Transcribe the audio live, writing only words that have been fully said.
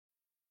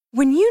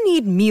When you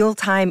need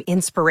mealtime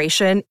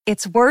inspiration,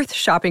 it's worth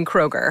shopping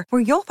Kroger,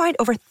 where you'll find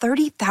over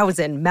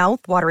 30,000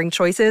 mouth-watering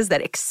choices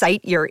that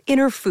excite your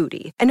inner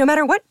foodie. And no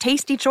matter what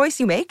tasty choice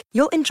you make,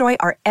 you'll enjoy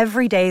our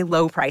everyday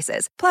low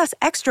prices, plus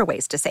extra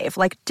ways to save,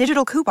 like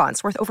digital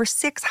coupons worth over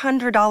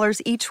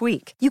 $600 each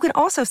week. You can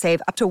also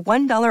save up to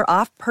 $1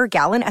 off per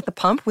gallon at the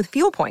pump with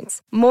fuel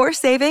points. More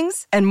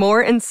savings and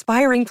more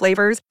inspiring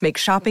flavors make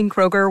shopping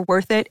Kroger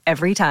worth it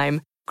every time.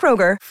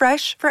 Kroger,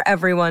 fresh for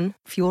everyone.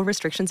 Fuel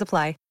restrictions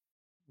apply.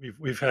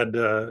 We've had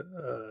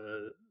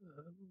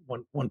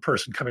one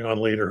person coming on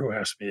later who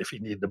asked me if he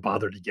needed to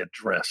bother to get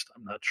dressed.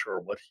 I'm not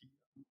sure what he.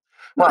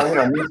 Well,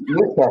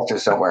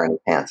 newscasters don't wear any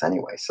pants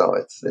anyway, so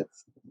it's.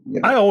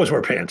 I always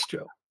wear pants,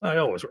 Joe. I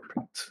always wear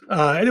pants.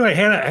 Anyway,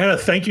 Hannah,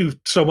 thank you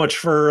so much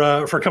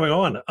for coming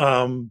on.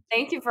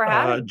 Thank you for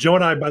having me. Joe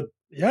and I,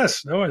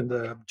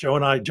 Joe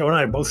and I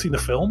have both seen the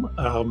film.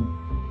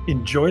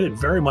 Enjoyed it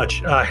very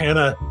much.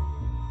 Hannah,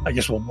 I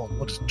guess we'll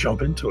just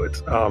jump into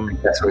it.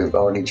 That's where we've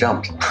already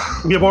jumped.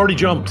 We have already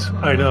jumped.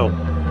 I know.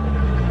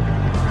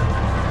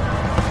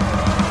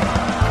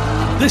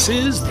 This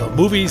is The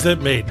Movies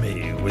That Made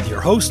Me with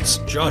your hosts,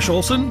 Josh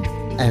Olson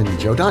and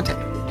Joe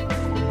Dante.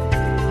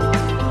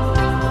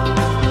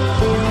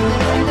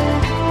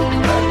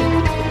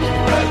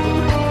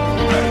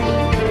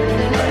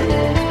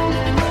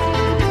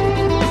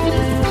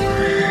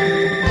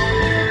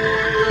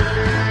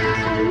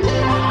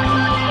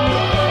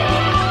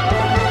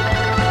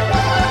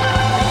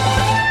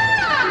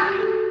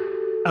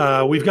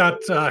 We've got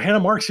Hannah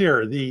Marks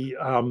here.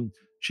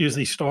 She is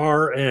the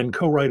star and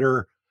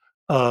co-writer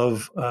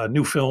of a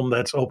new film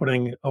that's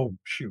opening. Oh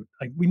shoot,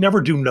 we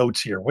never do notes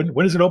here.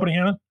 When is it opening,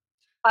 Hannah?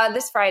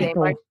 This Friday,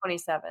 March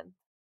 27th.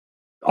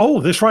 Oh,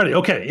 this Friday.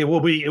 Okay, it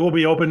will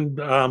be open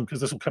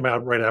because this will come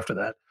out right after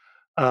that.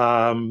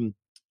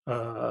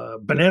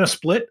 Banana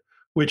Split,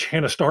 which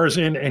Hannah stars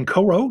in and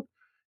co-wrote.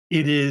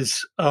 It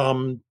is.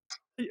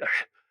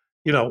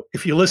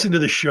 If you listen to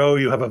the show,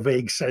 you have a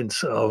vague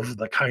sense of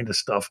the kind of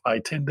stuff I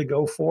tend to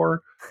go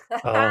for.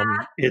 But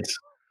yeah,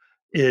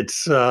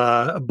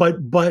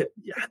 the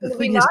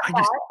thing is,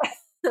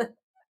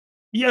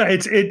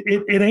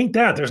 it ain't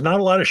that. There's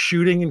not a lot of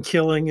shooting and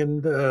killing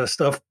and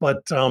stuff,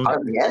 but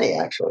hardly any,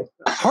 actually.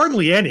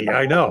 Hardly any.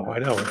 I know.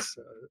 It's,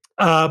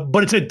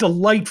 but it's a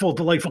delightful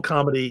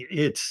comedy.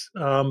 It's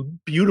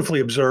beautifully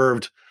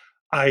observed.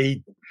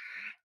 I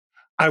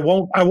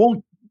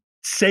won't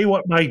say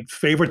what my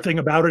favorite thing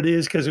about it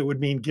is because it would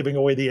mean giving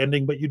away the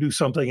ending, but you do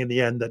something in the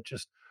end that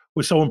just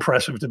was so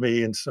impressive to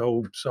me and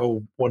so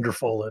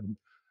wonderful and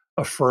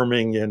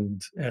affirming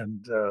and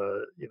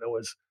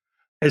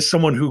as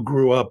someone who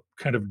grew up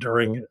kind of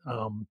during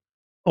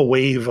a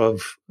wave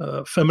of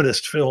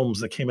feminist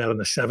films that came out in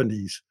the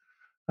 70s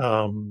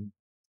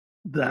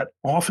that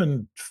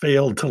often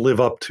failed to live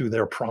up to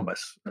their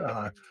promise.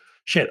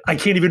 I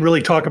can't even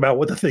really talk about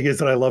what the thing is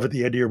that I love at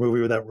the end of your movie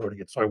without ruining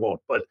it, so I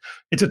won't. But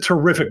it's a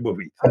terrific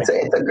movie.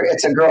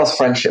 It's a girls'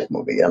 friendship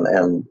movie,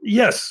 and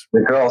yes, the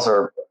girls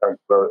are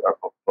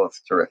both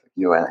terrific.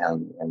 You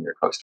and your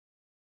co-star,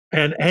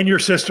 and your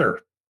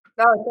sister.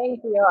 Oh,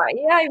 thank you.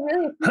 Yeah, I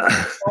really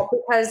appreciate that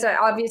because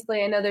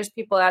obviously I know there's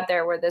people out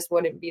there where this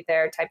wouldn't be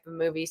their type of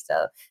movie.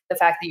 So the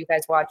fact that you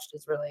guys watched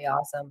is really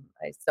awesome.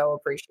 I so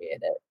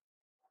appreciate it.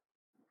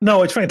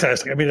 No, it's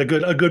fantastic. I mean, a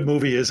good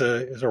movie is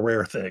a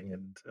rare thing,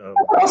 and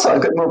also a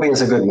good movie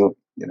is a good movie.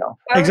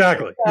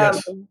 Exactly.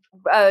 Yes.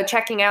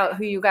 Checking out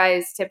who you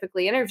guys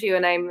typically interview,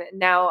 and I'm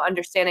now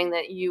understanding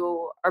that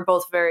you are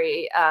both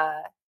very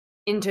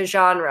into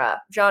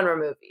genre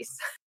movies.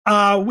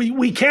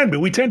 We can be.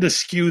 We tend to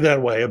skew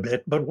that way a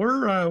bit, but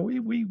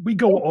we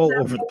go all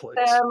over the place.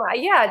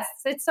 Yeah,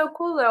 it's so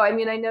cool though. I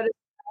mean, I noticed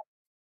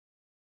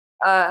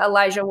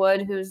Elijah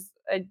Wood, who's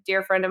a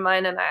dear friend of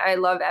mine, and I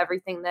love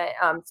everything that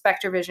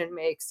Spectre Vision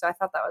makes. So I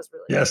thought that was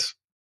really yes.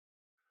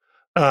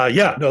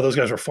 Those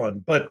guys are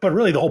fun, but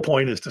really the whole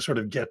point is to sort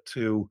of get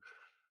to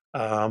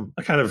a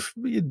kind of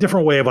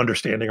different way of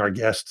understanding our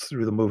guests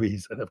through the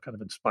movies that have kind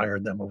of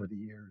inspired them over the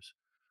years.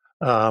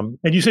 And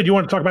you said you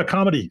want to talk about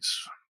comedies.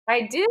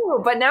 I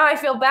do, but now I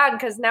feel bad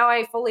because now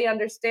I fully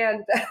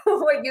understand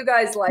what you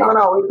guys like.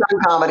 No, we've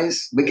done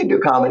comedies. We can do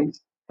comedies.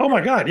 Oh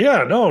my God.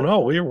 Yeah, no,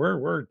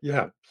 we're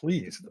yeah,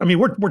 please. I mean,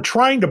 we're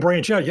trying to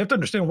branch out. You have to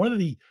understand one of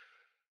the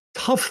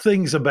tough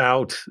things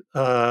about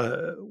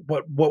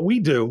what we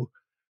do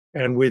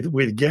and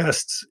with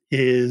guests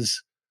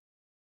is,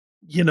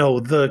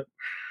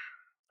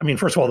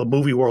 first of all, the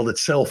movie world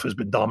itself has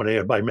been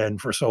dominated by men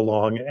for so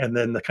long. And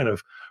then the kind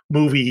of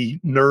movie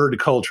nerd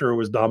culture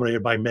was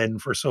dominated by men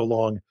for so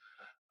long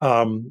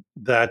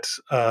that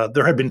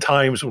there have been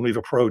times when we've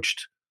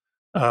approached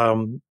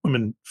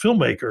women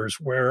filmmakers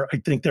where I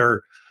think they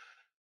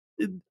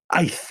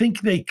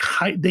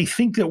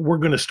think that we're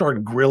going to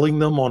start grilling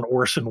them on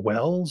Orson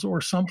Welles or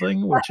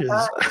something, which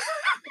is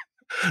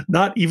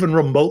not even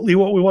remotely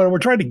what we want. We're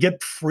trying to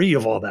get free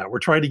of all that. We're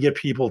trying to get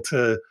people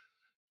to,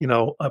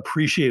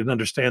 appreciate and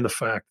understand the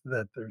fact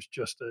that there's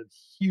just a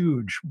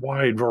huge,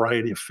 wide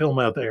variety of film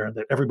out there and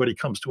that everybody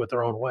comes to it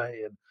their own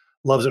way and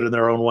loves it in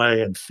their own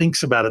way and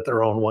thinks about it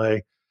their own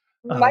way.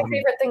 My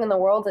favorite thing in the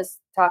world is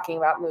talking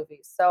about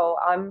movies, so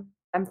I'm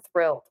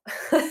thrilled.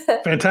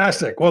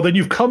 Fantastic. Well, then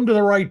you've come to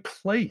the right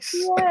place.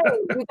 Yay.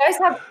 You guys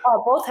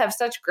both have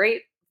such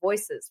great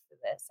voices for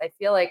this. I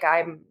feel like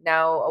I'm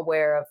now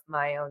aware of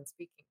my own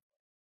speaking.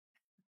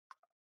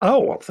 Oh,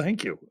 well,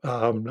 thank you.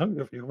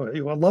 No, you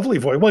have a lovely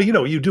voice. Well,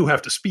 you do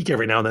have to speak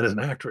every now and then as an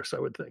actress, I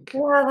would think.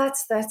 Yeah,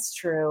 that's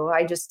true.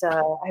 I just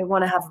I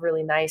want to have a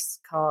really nice,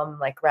 calm,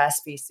 like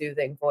raspy,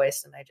 soothing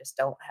voice, and I just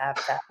don't have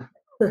that.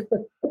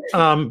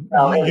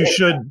 You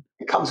should.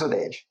 It comes with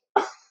age.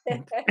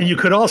 And you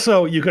could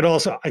also. I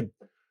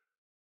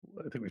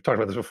think we've talked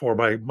about this before.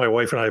 My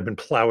wife and I have been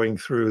plowing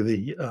through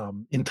the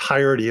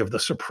entirety of The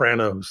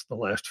Sopranos the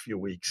last few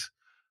weeks.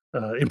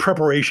 In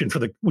preparation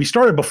for we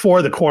started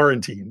before the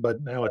quarantine,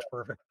 but now it's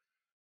perfect.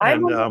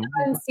 I'm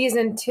on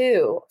season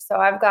 2, so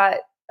I've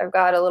got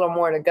a little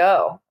more to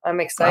go.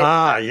 I'm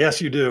excited. Yes,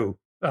 you do.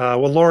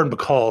 Well, Lauren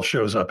Bacall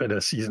shows up in a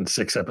season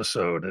 6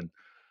 episode, and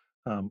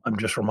I'm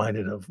just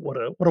reminded of what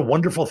a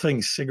wonderful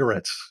thing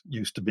cigarettes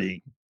used to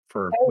be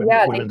for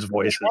women's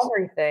voices.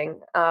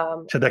 Everything.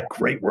 To that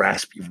great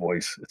raspy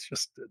voice.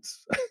 It's.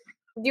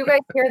 Do you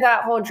guys hear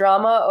that whole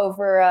drama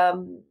over?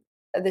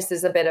 This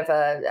is a bit of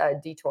a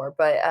detour,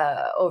 but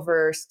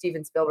over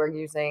Steven Spielberg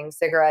using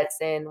cigarettes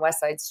in West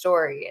Side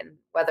Story and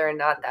whether or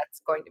not that's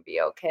going to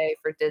be okay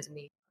for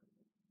Disney.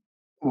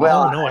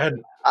 Well, no,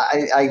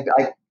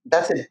 I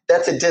that's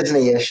a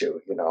Disney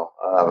issue,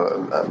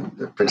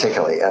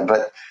 particularly.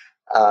 But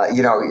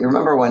you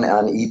remember when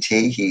on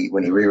E.T.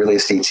 when he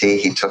re-released E.T.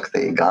 he took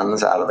the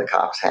guns out of the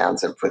cops'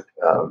 hands and put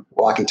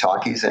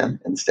walkie-talkies in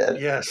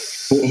instead.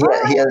 Yes, he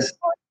has.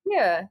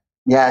 Yeah.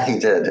 Yeah, he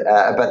did.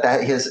 But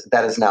that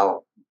is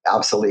now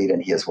obsolete,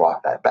 and he has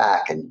walked that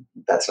back, and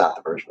that's not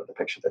the version of the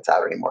picture that's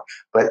out anymore.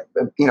 But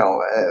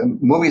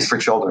movies for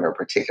children are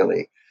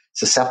particularly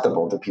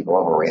susceptible to people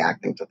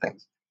overreacting to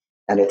things,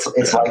 and it's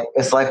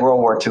like World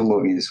War II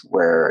movies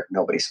where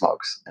nobody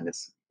smokes, and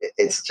it's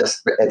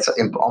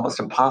almost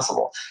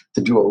impossible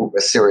to do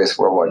a serious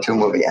World War II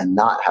movie and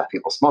not have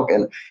people smoke.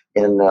 And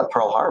in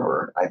Pearl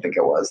Harbor, I think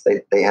it was,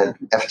 they had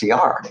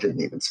FDR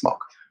didn't even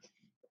smoke.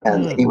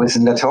 And he was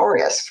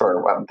notorious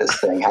for this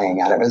thing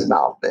hanging out of his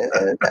mouth.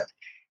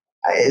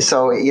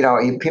 So,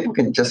 people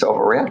can just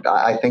overreact.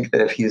 I think that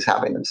if he's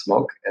having them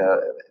smoke,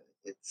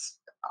 it's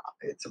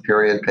a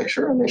period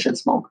picture and they should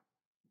smoke.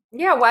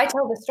 Yeah, why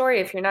tell the story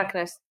if you're not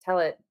going to tell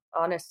it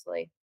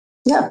honestly?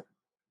 Yeah.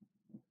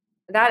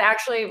 That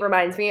actually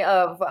reminds me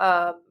of,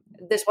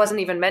 this wasn't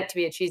even meant to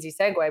be a cheesy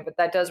segue, but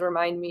that does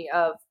remind me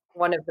of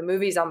one of the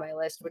movies on my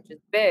list, which is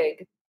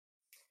Big.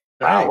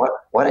 Wow,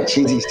 what a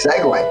cheesy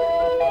segue.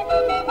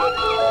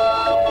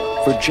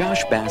 For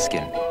Josh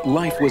Baskin,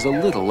 life was a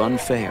little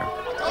unfair.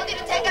 I told you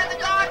to take out the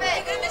garbage.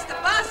 You're going to miss the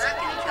bus. I'm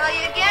going to tell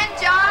you again,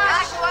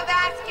 Josh. Joshua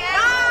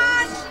Baskin.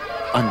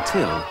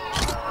 Until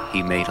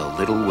he made a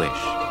little wish.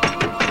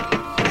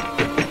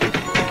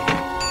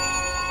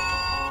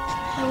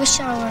 I wish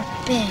I were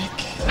big.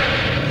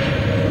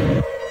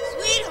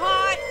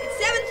 Sweetheart, it's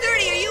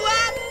 7:30. Are you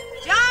up?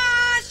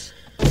 Josh!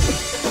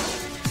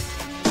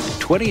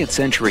 20th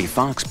Century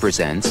Fox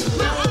presents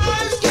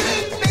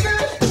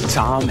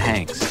Tom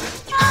Hanks.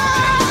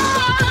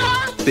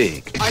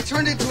 Big. I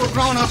turned into a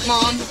grown-up,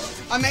 Mom.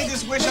 I made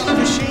this wish on a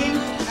machine,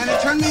 and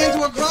it turned me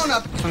into a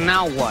grown-up. So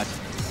now what?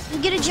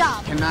 You get a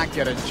job. Cannot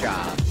get a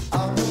job.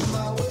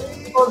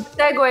 Well, the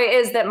segue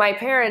is that my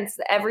parents,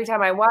 every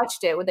time I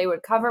watched it, they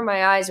would cover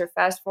my eyes or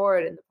fast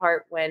forward in the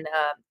part when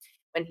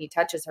he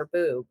touches her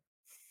boob.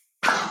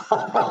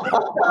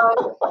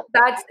 So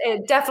that's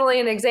definitely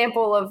an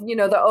example of, the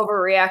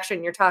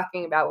overreaction you're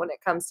talking about when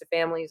it comes to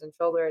families and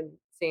children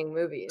seeing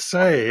movies.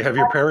 Say, have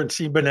your parents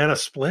seen Banana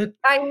Split?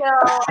 I know.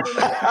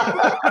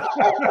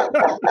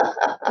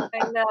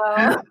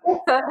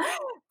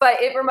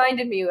 But it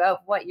reminded me of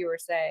what you were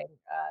saying.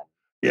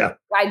 Yeah.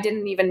 I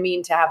didn't even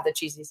mean to have the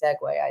cheesy segue,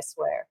 I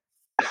swear.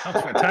 That's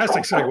a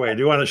fantastic segue.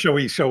 Do you want to shall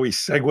we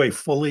segue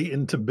fully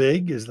into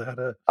Big? Is that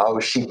a? Oh,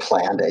 she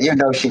planned it.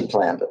 She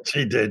planned it.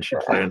 She did. She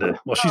planned it.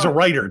 Well, she's a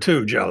writer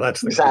too, Joe.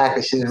 That's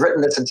exactly. She's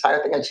written this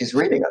entire thing and she's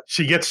reading it.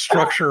 She gets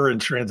structure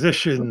and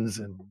transitions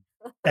and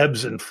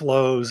ebbs and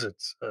flows.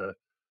 It's.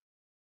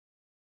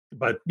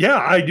 But yeah,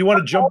 I do want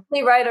to jump.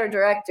 Only writer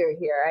director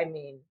here. I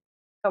mean,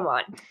 come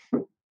on.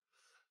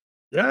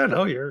 Yeah,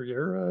 no,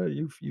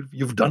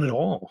 you've done it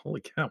all. Holy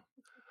cow.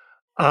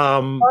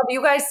 Have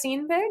you guys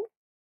seen Big?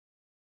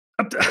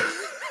 I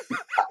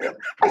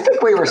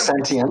think we were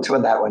sentient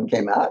when that one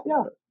came out.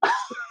 Yeah.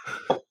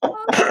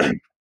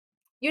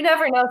 You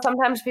never know.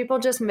 Sometimes people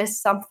just miss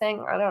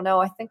something. I don't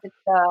know. I think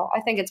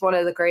it's one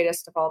of the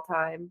greatest of all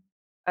time.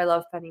 I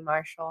love Penny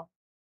Marshall.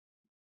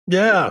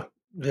 Yeah.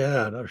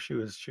 No, she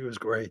was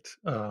great.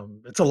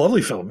 It's a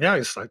lovely film. Yeah,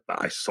 I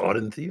saw it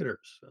in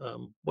theaters.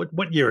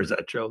 What year is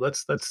that, Joe? It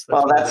has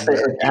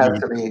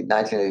to be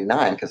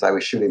 1989 because I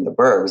was shooting The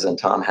Burbs and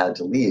Tom had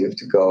to leave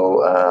to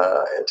go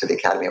to the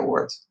Academy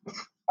Awards.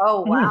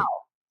 Oh wow,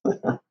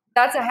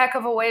 that's a heck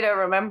of a way to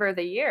remember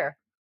the year.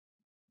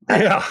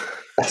 Yeah,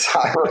 that's how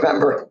I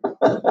remember.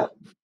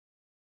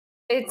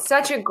 It's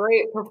such a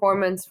great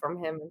performance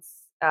from him.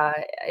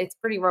 It's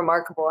pretty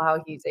remarkable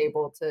how he's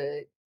able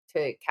to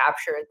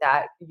capture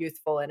that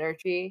youthful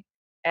energy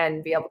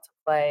and be able to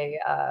play.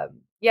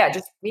 Yeah,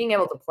 just being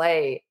able to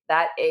play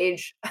that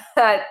age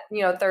at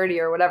 30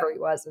 or whatever he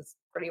was is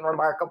pretty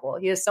remarkable.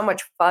 He has so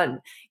much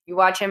fun. You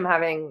watch him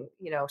having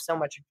so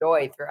much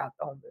joy throughout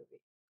the whole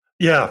movie.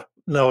 Yeah,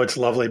 no, it's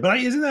lovely. But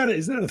isn't that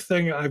a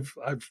thing I've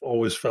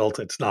always felt?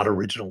 It's not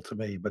original to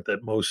me, but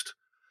that most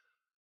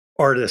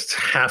artists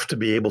have to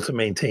be able to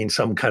maintain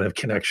some kind of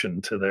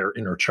connection to their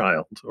inner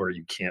child, or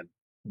you can't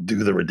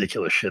do the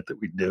ridiculous shit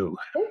that we do.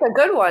 I think the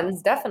good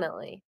ones,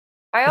 definitely.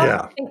 I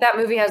also think that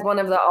movie has one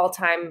of the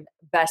all-time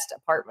best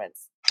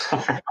apartments.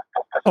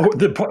 Oh,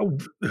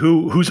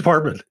 whose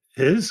apartment?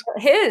 His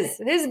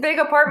big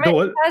apartment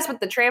he has with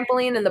the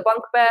trampoline and the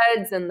bunk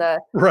beds and the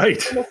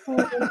right. He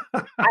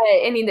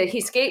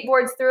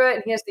skateboards through it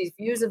and he has these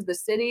views of the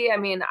city. I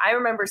mean, I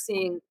remember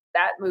seeing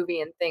that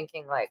movie and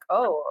thinking like,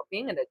 oh,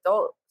 being an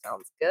adult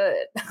sounds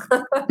good.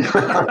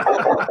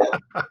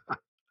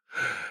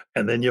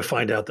 And then you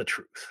find out the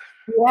truth.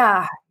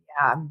 Yeah.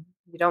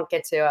 You don't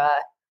get to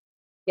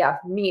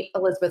meet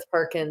Elizabeth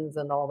Perkins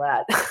and all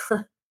that.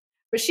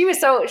 But she was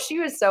so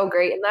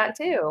great in that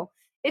too.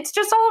 It's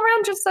just all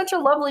around just such a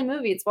lovely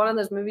movie. It's one of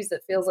those movies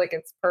that feels like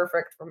it's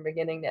perfect from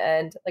beginning to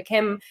end. Like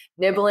him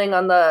nibbling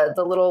on the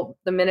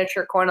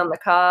miniature corn on the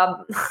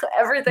cob.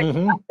 Everything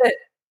about it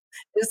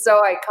is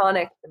so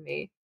iconic to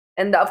me.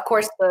 And of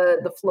course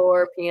the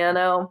floor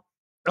piano.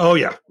 Oh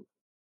yeah.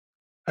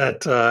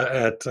 At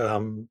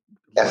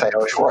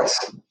FAO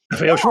Schwartz.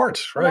 FAO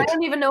Schwartz, right. I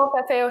don't even know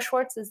if FAO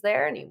Schwartz is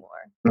there anymore.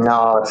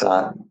 No, it's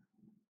not.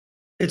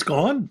 It's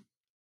gone?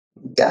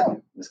 Yeah,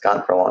 it's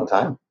gone for a long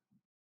time.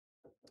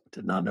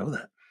 Did not know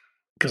that.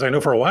 Because I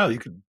know for a while you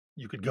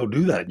could go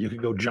do that. You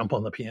could go jump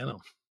on the piano.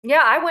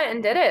 Yeah, I went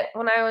and did it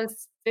when I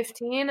was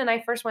 15 and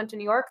I first went to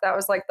New York. That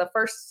was like the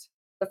first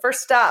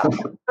stop.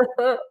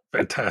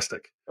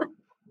 Fantastic.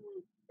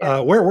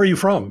 Yeah. Where are you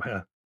from?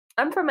 Yeah.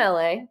 I'm from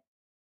LA.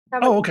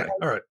 Oh, okay.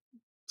 All right.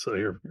 So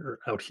you're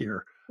out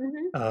here.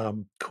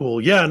 Mm-hmm.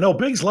 Cool. Yeah, no,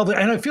 Big's lovely.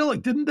 And I feel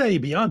like, didn't they,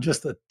 beyond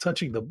just the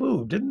touching the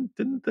boob,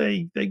 didn't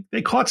they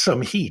caught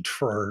some heat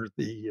for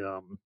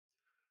the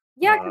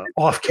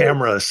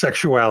off-camera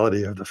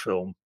sexuality of the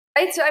film?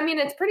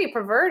 It's pretty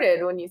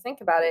perverted when you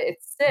think about it.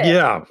 It's sick.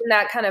 Yeah. In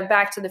that kind of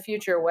Back to the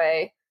Future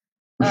way.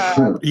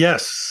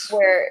 Yes.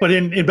 But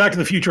in Back to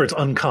the Future, it's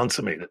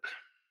unconsummated.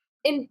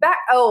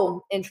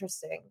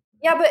 Interesting.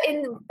 Yeah, but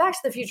in Back to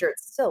the Future,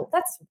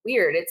 that's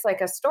weird. It's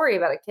like a story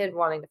about a kid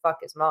wanting to fuck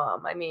his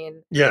mom. I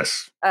mean,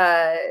 yes.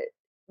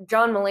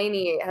 John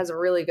Mulaney has a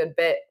really good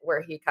bit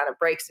where he kind of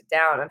breaks it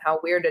down and how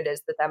weird it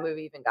is that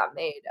movie even got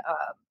made.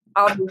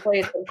 Obviously,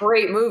 it's a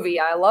great movie.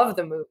 I love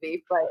the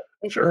movie, but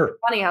it's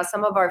funny how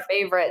some of our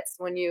favorites,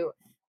 when you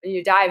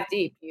dive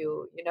deep,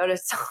 you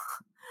notice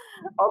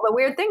all the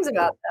weird things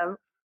about them.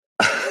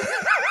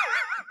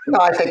 No,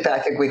 I think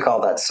we call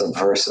that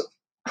subversive.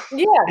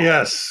 Yeah.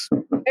 Yes.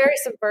 Very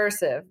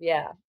subversive.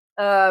 Yeah.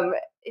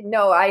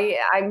 No,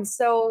 I'm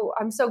so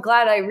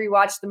glad I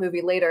rewatched the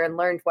movie later and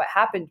learned what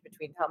happened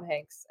between Tom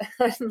Hanks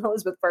and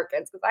Elizabeth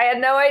Perkins, because I had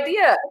no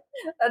idea.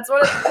 That's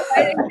one of the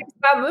exciting things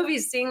about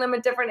movies, seeing them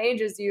at different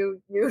ages. You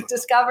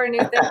discover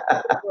new things.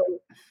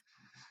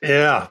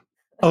 Yeah.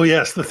 Oh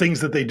yes, the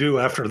things that they do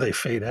after they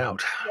fade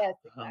out. Yes.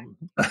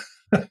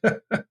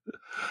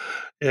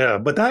 Yeah,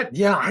 but I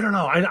don't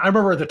know. I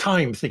remember at the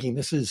time thinking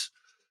it's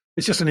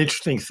just an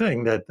interesting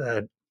thing that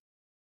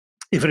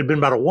if it had been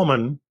about a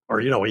woman or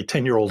a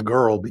 10-year-old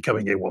girl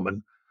becoming a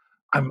woman,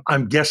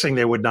 I'm guessing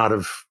they would not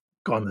have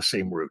gone the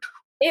same route.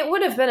 It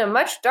would have been a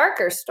much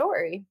darker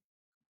story.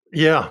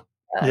 Yeah.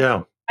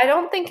 Yeah. I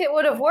don't think it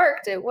would have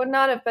worked. It would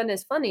not have been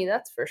as funny,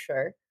 that's for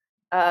sure.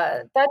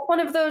 That's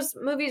one of those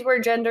movies where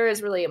gender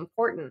is really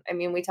important. I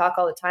mean, we talk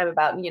all the time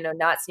about,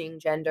 not seeing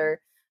gender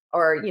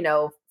or,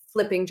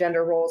 flipping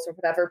gender roles or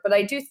whatever. But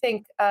I do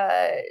think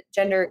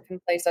gender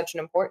can play such an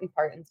important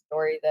part in the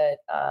story that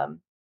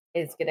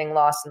is getting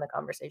lost in the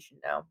conversation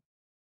now.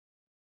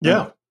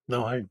 Yeah,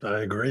 no, I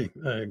agree.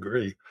 I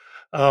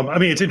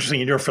mean, it's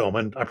interesting in your film,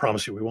 and I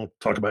promise you we won't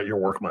talk about your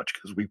work much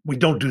because we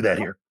don't do that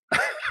here.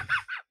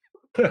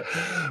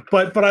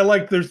 but I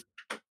like there's.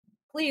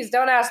 Please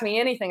don't ask me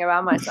anything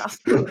about myself.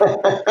 No,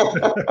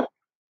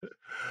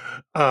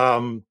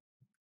 I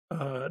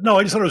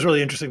just thought it was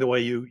really interesting the way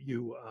you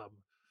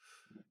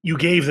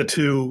gave the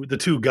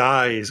two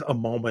guys a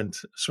moment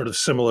sort of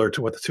similar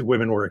to what the two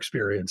women were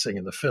experiencing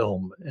in the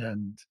film,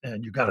 and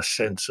you got a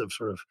sense of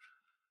sort of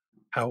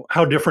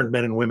how different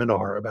men and women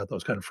are about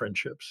those kind of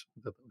friendships.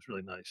 That was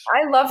really nice.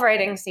 I love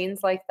writing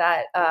scenes like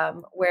that,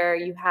 where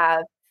you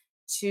have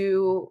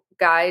two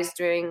guys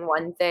doing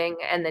one thing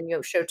and then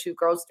you show two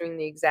girls doing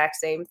the exact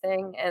same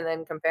thing, and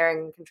then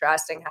comparing and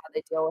contrasting how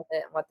they deal with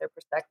it and what their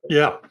perspective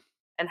is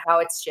and how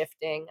it's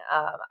shifting.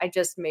 I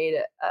just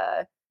made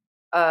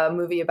a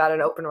movie about an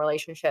open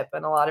relationship,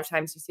 and a lot of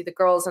times you see the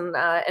girls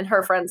and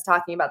her friends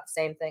talking about the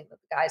same thing that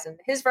the guys and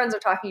his friends are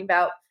talking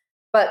about.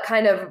 but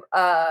kind of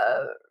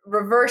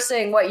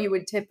reversing what you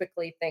would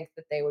typically think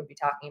that they would be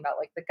talking about.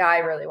 Like the guy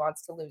really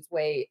wants to lose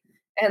weight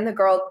and the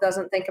girl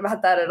doesn't think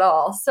about that at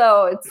all.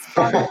 So it's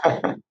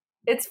fun.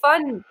 It's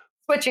fun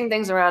switching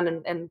things around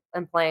and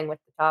playing with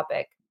the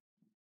topic.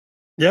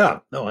 Yeah,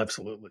 no,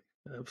 absolutely.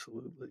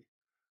 Absolutely.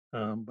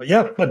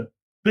 But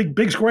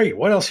Big's great.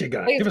 What else you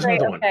got? Give us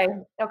another one.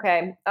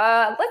 Okay.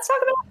 Let's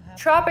talk about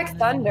Tropic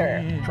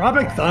Thunder.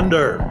 Tropic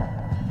Thunder.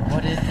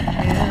 What is his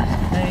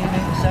name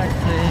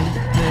exactly?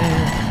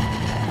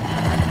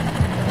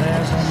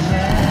 There's a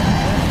man.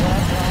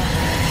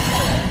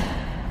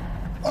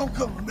 I'm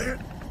coming,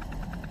 man.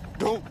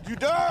 Don't you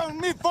dare on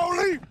me,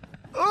 Foley.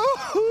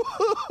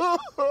 I'm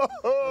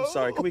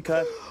sorry, can we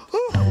cut?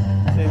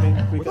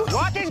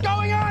 What is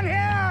going on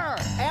here?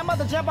 Hey, I'm about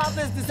to jump out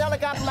this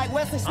helicopter like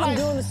Wesley Snipes. I'm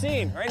doing the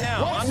scene right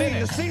now. What scene?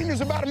 The scene is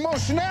about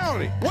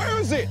emotionality. Where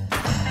is it?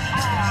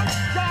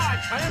 Oh, God!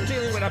 I am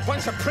dealing with a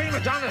bunch of prima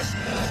donnas.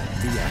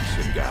 The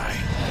action guy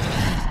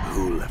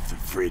who left the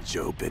fridge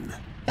open.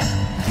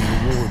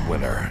 The award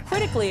winner.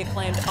 Critically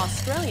acclaimed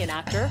Australian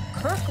actor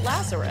Kirk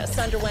Lazarus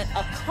underwent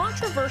a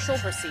controversial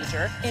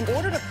procedure in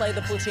order to play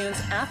the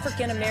platoon's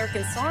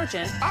African-American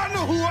sergeant. I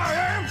know who I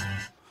am.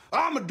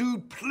 I'm a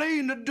dude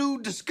playing a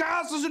dude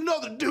disguised as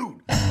another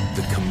dude.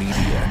 The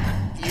comedian.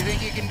 You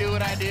think you can do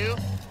what I do?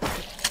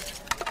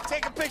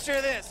 Take a picture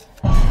of this.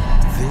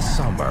 This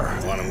summer.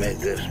 Want to make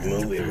this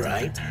movie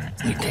right?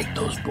 We take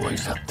those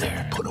boys up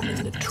there, put them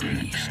in the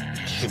trees,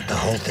 shoot the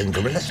whole thing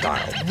guerrilla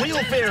style.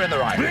 Real fear in the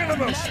right.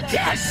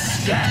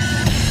 Yes!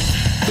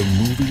 The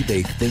movie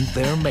they think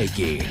they're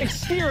making.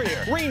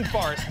 Exterior,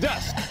 rainforest,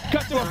 dust,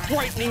 cut to a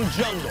frightening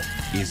jungle.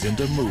 Isn't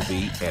a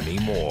movie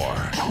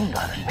anymore. You're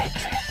not a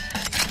matrix.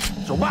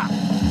 So what?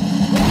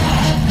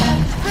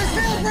 This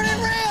feels pretty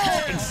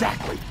real!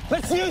 Exactly.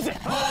 Let's use it.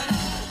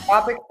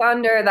 Tropic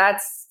Thunder,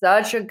 that's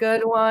such a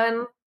good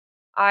one.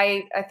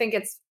 I think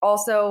it's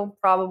also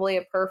probably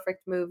a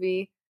perfect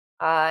movie.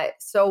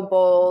 So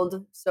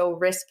bold, so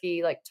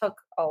risky, like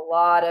took a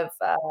lot of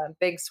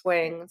big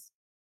swings.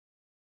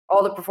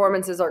 All the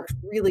performances are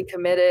really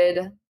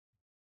committed.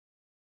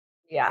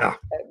 Yeah.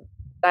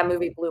 That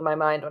movie blew my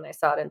mind when I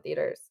saw it in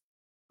theaters.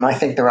 I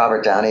think the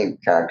Robert Downey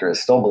character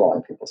is still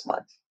blowing people's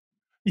minds.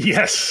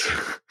 Yes.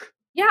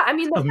 Yeah, I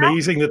mean,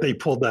 amazing that they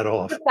pulled that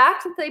off. The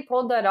fact that they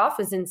pulled that off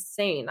is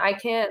insane.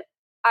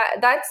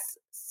 That's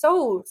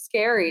so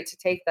scary to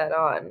take that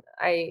on.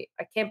 I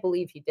can't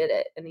believe he did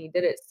it, and he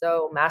did it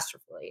so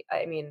masterfully.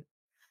 I mean,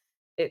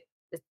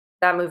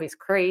 that movie's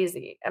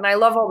crazy, and I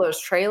love all those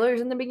trailers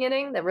in the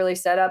beginning that really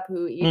set up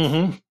who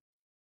each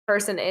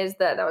person is.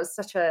 That was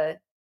such a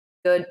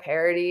good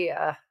parody.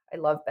 I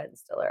love Ben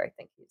Stiller. I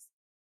think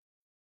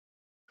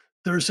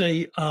there's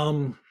a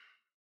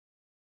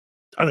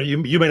I don't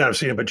know, you may not have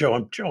seen it, but Joe,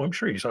 I'm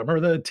sure you saw. Remember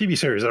the TV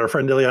series that our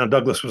friend Ileana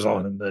Douglas was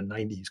on in the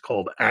 90s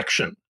called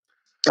Action?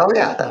 Oh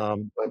yeah,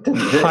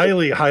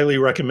 highly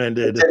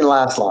recommended. It didn't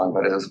last long,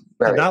 but it was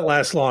very. Did not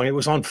last long. It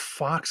was on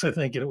Fox, I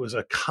think, and it was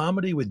a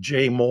comedy with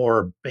Jay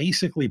Moore,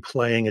 basically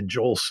playing a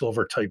Joel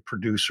Silver type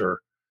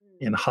producer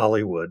in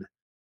Hollywood,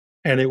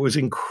 and it was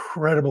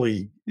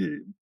incredibly.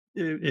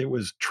 It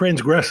was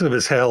transgressive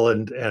as hell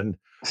and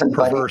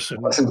perverse.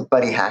 Wasn't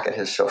Buddy Hackett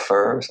his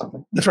chauffeur or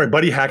something? That's right.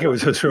 Buddy Hackett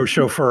was his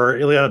chauffeur.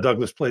 Ileana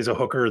Douglas plays a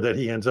hooker that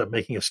he ends up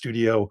making a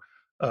studio,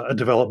 a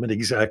development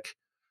exec,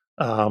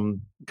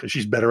 because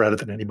she's better at it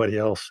than anybody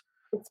else.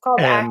 It's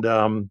called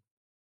Action.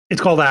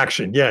 It's called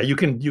Action. Yeah, you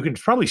can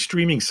probably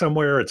streaming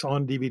somewhere. It's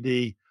on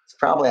DVD. It's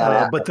probably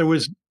on. But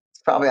it's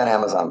probably on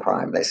Amazon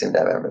Prime. They seem to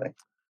have everything.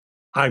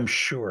 I'm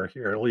sure.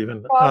 Here, it'll even.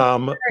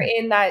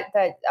 In that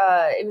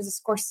it was a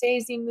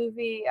Scorsese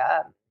movie.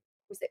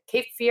 Was it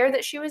Cape Fear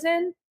that she was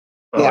in?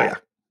 Oh yeah.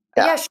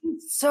 Yeah,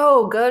 she's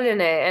so good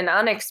in it and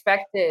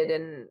unexpected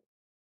and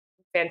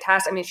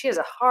fantastic. I mean, she has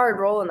a hard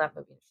role in that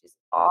movie. She's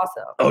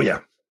awesome. Oh yeah.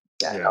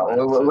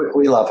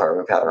 We love her.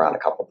 We've had her on a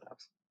couple of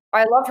times.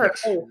 I love her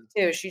face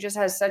too. She just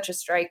has such a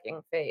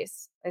striking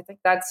face. I think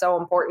that's so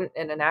important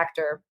in an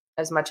actor.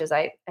 As much as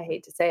I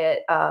hate to say it,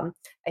 I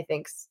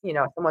think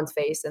someone's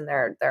face and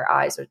their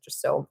eyes are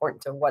just so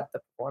important to what the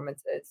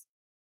performance is.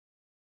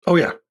 Oh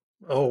yeah,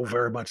 oh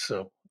very much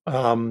so.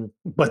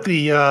 But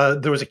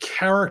there was a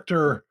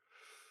character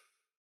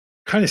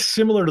kind of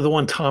similar to the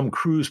one Tom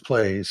Cruise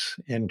plays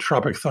in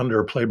Tropic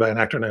Thunder, played by an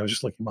actor, and I was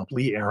just looking him up,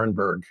 Lee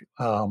Arenberg.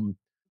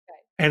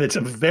 And it's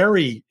a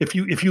very if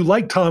you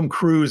like Tom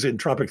Cruise in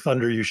Tropic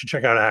Thunder, you should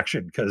check out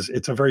Action because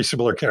it's a very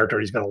similar character.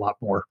 He's got a lot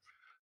more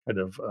kind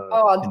of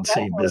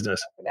insane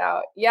business.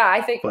 Yeah,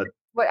 I think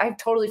I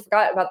totally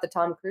forgot about the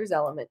Tom Cruise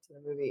element to the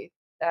movie.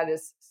 That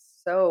is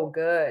so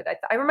good.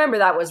 I remember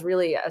that was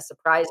really a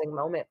surprising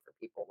moment for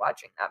people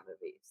watching that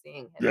movie,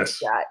 seeing him.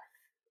 Yes. Like that.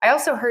 I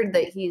also heard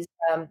that he's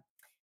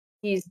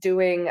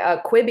doing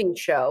a Quibi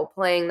show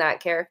playing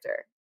that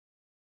character.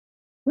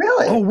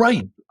 Really? Oh,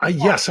 right.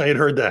 Yes, I had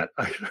heard that.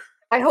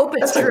 I hope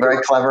it's That's a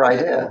very clever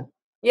idea.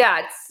 Yeah,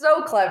 it's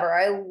so clever.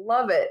 I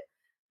love it.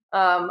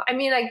 I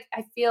mean, I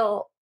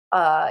feel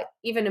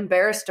even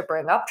embarrassed to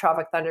bring up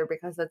Tropic Thunder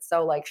because it's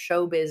so like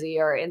show busy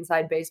or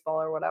inside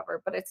baseball or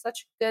whatever. But it's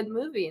such a good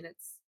movie and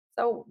it's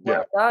so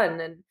well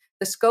done, and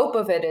the scope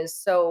of it is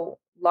so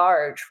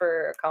large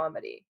for a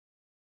comedy.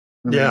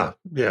 Yeah,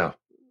 yeah.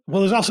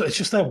 Well, there's also, it's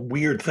just that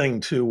weird thing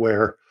too,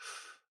 where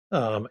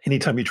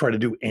anytime you try to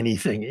do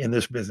anything in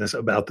this business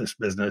about this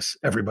business,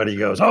 everybody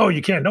goes, "Oh,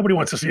 you can't. Nobody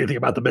wants to see anything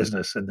about the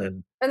business," and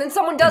then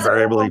someone does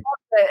invariably,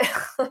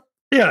 it.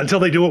 yeah, until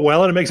they do it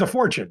well and it makes a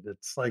fortune.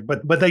 It's like,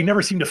 but they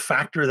never seem to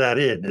factor that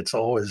in. It's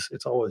always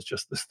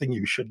just this thing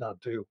you should not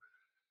do.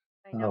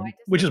 I know,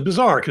 which is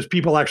bizarre because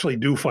people actually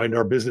do find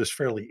our business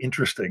fairly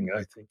interesting,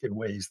 I think, in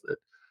ways that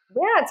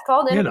it's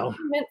called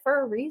entertainment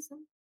for a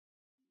reason.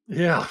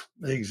 Yeah,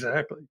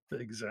 exactly.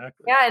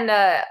 Yeah,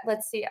 and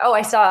let's see. Oh,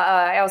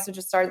 I also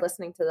just started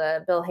listening to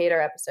the Bill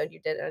Hader episode you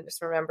did, and I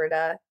just remembered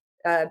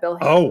Bill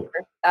Hader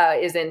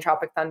is in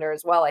Tropic Thunder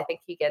as well. I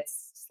think he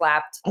gets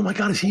slapped. Oh my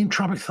God, is he in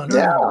Tropic Thunder?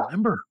 Yeah. I don't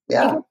remember.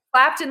 Yeah. He gets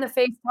slapped in the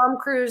face. Tom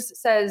Cruise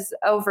says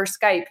over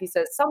Skype, he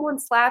says, "Someone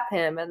slap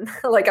him," and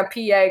like a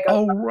PA goes,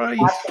 "Oh right."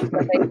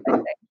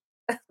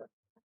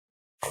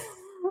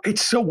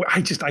 It's so,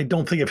 I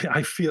don't think of him.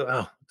 I feel,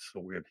 it's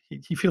so weird.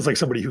 He feels like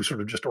somebody who sort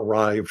of just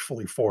arrived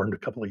fully formed a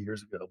couple of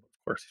years ago. Of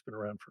course, he's been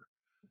around for.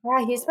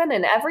 Yeah, he's been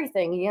in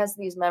everything. He has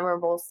these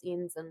memorable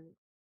scenes in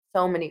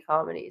so many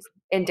comedies.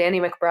 And Danny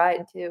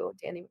McBride too.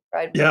 Danny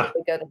McBride was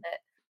really good in it.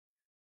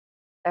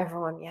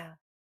 Everyone,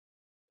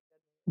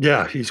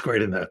 Yeah, he's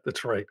great in that.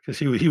 That's right. Because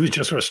he was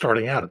just sort of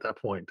starting out at that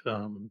point.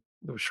 Wasn't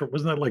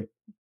that like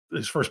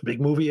his first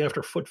big movie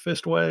after Foot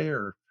Fist Way,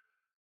 or?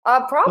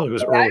 Probably. It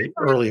was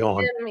early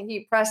on.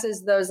 He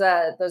presses those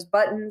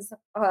buttons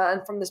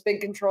from this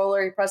big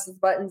controller. He presses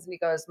buttons and he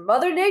goes,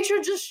 "Mother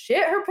Nature just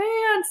shit her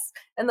pants,"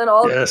 and then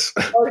all the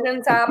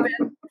explosions happen,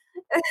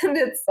 and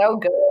it's so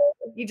good.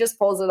 He just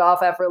pulls it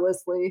off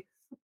effortlessly.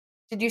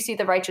 Did you see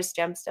The Righteous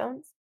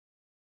Gemstones?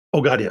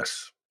 Oh God,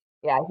 yes.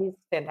 Yeah, he's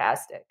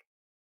fantastic.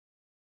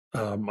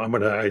 I'm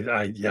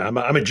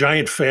a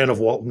giant fan of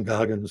Walton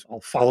Goggins.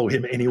 I'll follow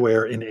him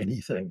anywhere in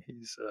anything.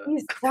 He's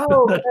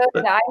so good.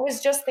 I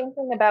was just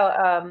thinking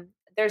about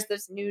there's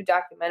this new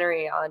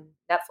documentary on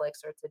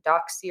Netflix, or it's a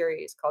doc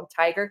series called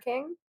Tiger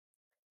King.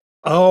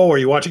 Oh, are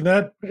you watching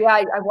that? Yeah,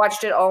 I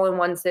watched it all in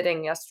one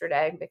sitting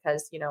yesterday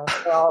because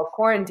we're all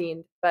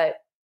quarantined. But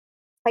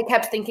I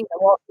kept thinking that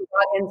Walton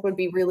Goggins would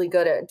be really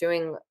good at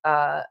doing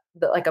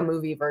like a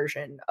movie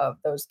version of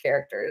those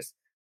characters.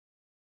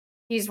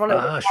 He's one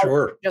of the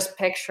guys just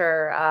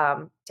picture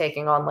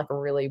taking on like a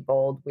really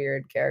bold,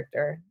 weird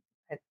character.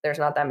 There's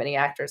not that many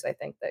actors, I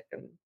think, that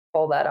can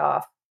pull that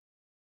off.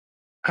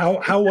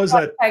 How was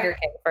that? Tiger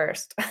King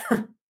first.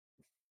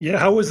 Yeah,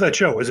 how was that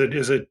show?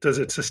 Does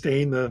it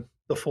sustain the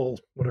full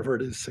whatever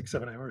it is,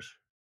 6-7 hours?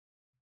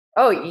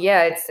 Oh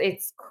yeah,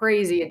 it's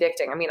crazy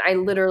addicting. I mean, I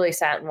literally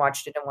sat and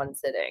watched it in one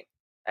sitting.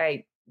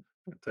 I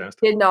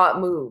did not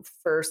move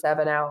for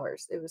 7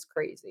 hours. It was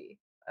crazy.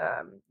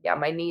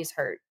 My knees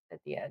hurt at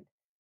the end.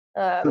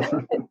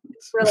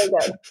 It's really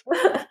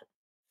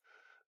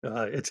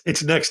good.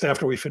 It's next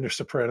after we finish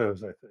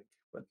Sopranos, I think.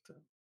 But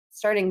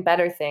starting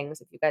Better Things,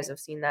 if you guys have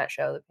seen that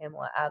show, the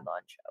Pamela Adlon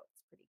show,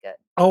 it's pretty good.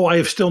 Oh, I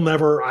have still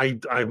never.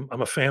 I'm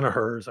a fan of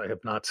hers. I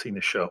have not seen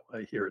the show.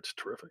 I hear it's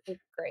terrific.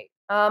 It's great.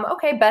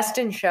 Okay, Best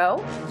in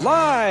Show.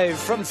 Live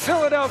from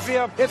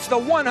Philadelphia, it's the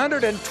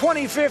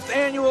 125th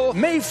annual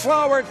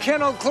Mayflower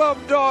Kennel Club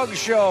Dog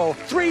Show.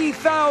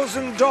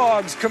 3,000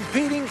 dogs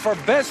competing for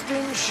Best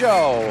in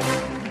Show.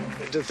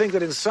 To think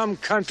that in some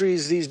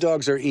countries these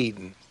dogs are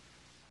eaten.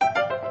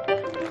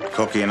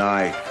 Cookie and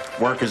I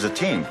work as a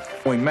team.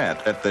 We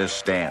met at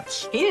this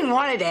dance. He didn't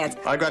want to dance.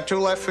 I got 2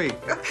 left feet.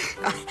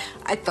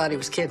 I thought he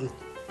was kidding.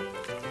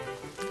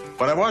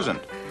 But I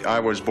wasn't. I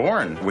was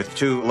born with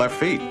 2 left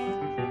feet.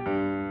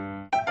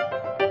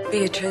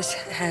 Beatrice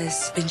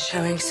has been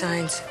showing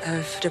signs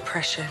of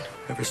depression.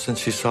 Ever since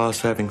she saw us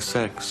having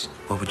sex.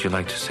 What would you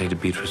like to say to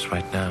Beatrice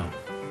right now?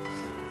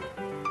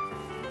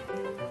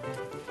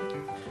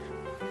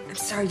 I'm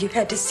sorry you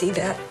had to see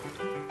that.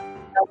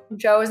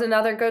 Joe is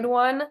another good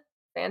one.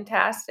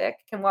 Fantastic.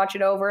 Can watch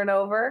it over and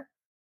over.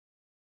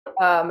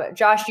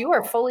 Josh, you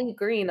are fully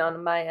green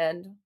on my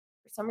end.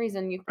 For some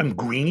reason I'm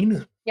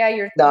green? Yeah,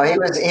 you're. No, he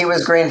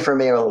was green for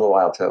me a little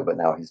while too, but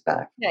now he's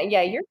back.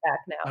 Yeah, you're back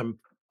now.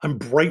 I'm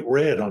bright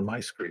red on my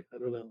screen. I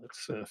don't know.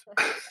 Let's.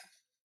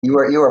 You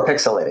were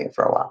pixelating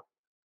for a while.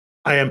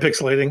 I am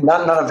pixelating.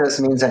 None of this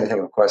means anything,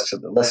 of course, to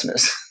the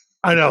listeners.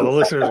 I know the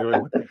listeners are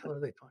going, what the hell are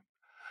they talking?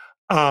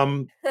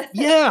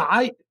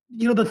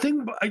 The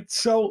thing.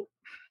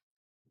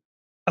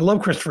 I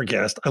love Christopher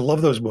Guest. I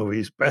love those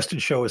movies. Best in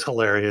Show is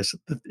hilarious.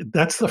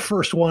 That's the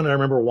first one I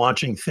remember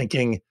watching,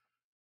 thinking,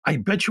 I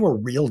bet you a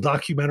real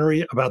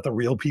documentary about the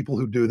real people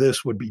who do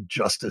this would be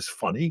just as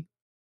funny.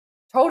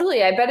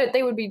 Totally. I bet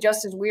they would be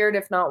just as weird,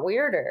 if not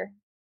weirder.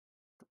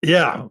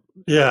 Yeah.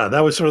 That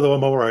was sort of the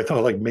moment where I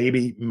thought, like,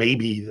 maybe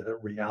the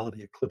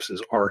reality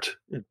eclipses art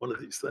in one of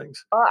these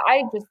things.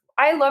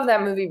 I love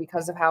that movie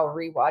because of how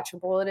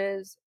rewatchable it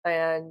is.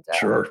 And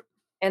sure.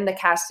 and the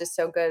cast is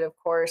so good, of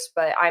course.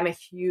 But I'm a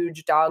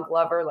huge dog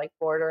lover, like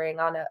bordering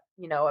on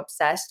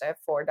obsessed. I have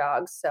 4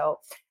 dogs, so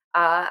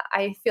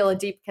I feel a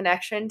deep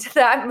connection to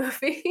that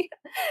movie.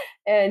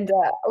 And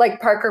like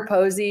Parker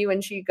Posey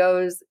when she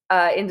goes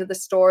into the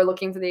store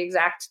looking for the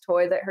exact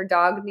toy that her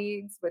dog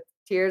needs with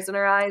tears in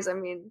her eyes. I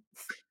mean,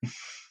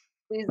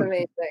 she's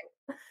amazing.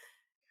 I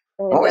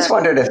always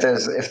wondered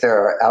if there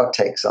are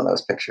outtakes on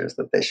those pictures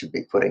that they should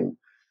be putting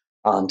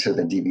onto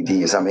the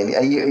DVDs. I mean,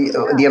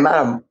 the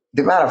amount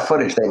of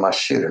footage they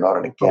must shoot in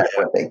order to get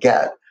what they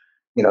get.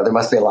 There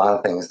must be a lot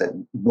of things that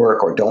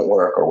work or don't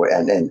work,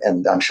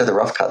 and I'm sure the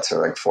rough cuts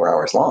are like 4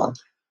 hours long.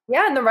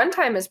 Yeah, and the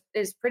runtime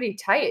is pretty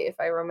tight, if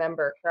I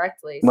remember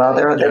correctly. Well,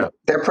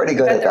 they're pretty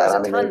good at that. There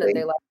was a ton that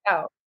they left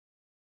out.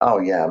 Oh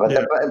yeah,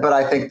 but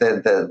I think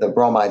the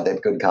bromide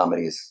that good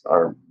comedies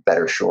are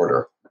better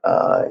shorter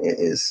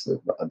is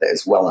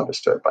well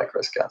understood by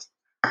Chris Guest.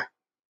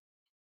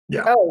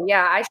 Yeah. Oh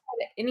yeah, I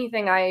try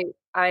anything I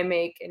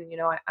make, and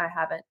I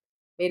haven't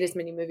made as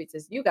many movies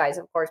as you guys,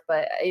 of course,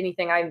 but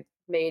anything I've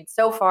made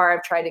so far,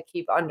 I've tried to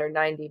keep under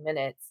 90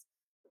 minutes.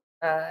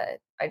 I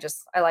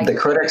like the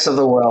critics of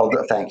the world.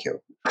 Thank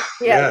you.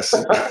 Yes.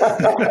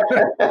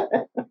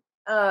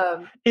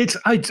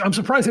 I'm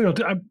surprised they don't.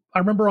 I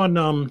remember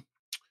on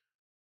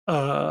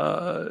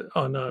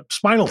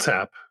Spinal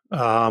Tap,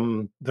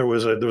 there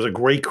was a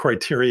great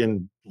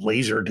Criterion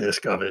laser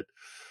disc of it.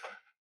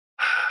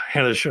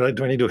 Hannah,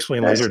 do I need to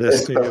explain laser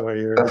disc to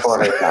you?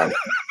 Before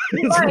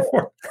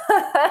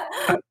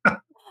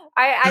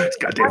I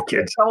goddamn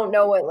kids don't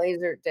know what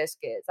laser disc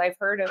is. I've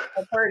heard it,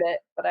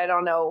 but I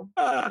don't know.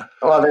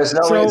 Well, there's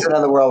no reason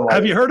in the world.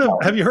 Have you heard of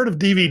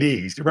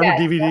DVDs? Do you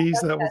remember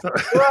DVDs?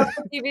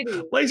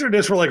 DVDs. Laser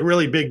discs were like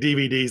really big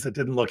DVDs that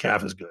didn't look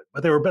half as good,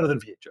 but they were better than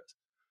VHS.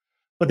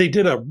 But they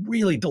did a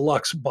really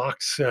deluxe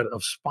box set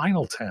of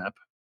Spinal Tap,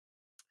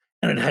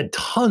 and it had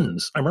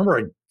tons. I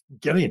remember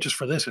getting it just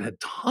for this. It had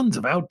tons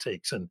of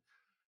outtakes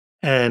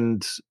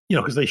and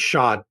because they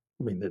shot.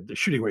 I mean, the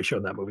shooting ratio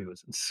in that movie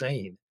was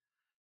insane.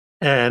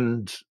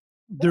 And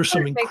there's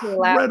some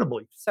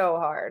incredibly so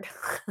hard.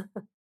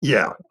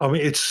 Yeah, I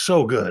mean, it's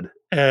so good.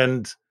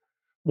 And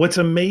what's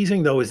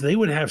amazing though is they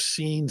would have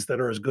scenes that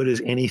are as good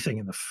as anything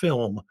in the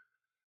film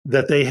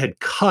that they had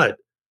cut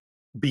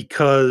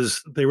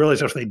because they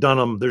realized after they'd done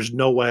them, there's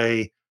no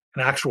way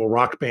an actual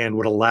rock band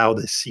would allow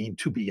this scene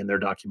to be in their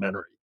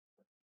documentary.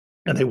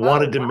 And they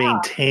wanted to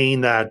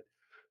maintain that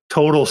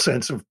total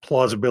sense of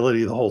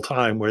plausibility the whole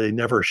time where they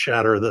never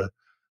shatter the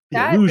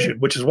illusion,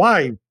 which is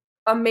why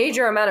a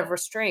major amount of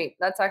restraint.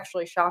 That's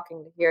actually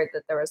shocking to hear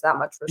that there was that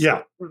much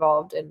restraint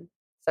involved in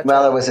such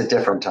it was a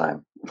different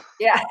time.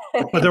 Yeah.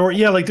 But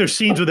there's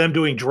scenes with them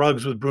doing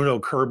drugs with Bruno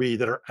Kirby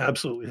that are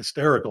absolutely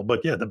hysterical.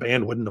 But yeah, the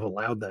band wouldn't have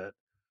allowed that.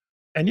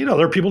 And there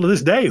are people to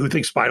this day who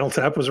think Spinal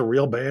Tap was a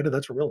real band and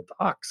that's a real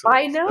doc. So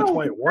I know. That's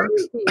why it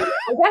works.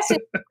 I guess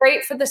it's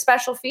great for the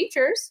special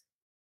features.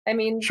 I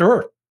mean,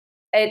 sure.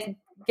 It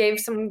gave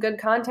some good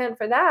content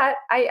for that.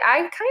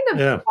 I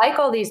kind of like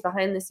all these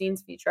behind the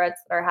scenes featurettes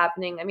that are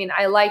happening. I mean,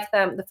 I like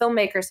them. The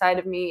filmmaker side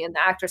of me and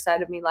the actor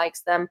side of me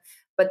likes them,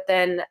 but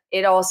then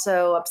it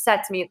also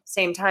upsets me at the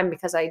same time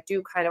because I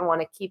do kind of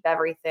want to keep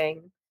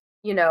everything,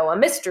 a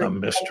mystery. A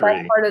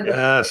mystery.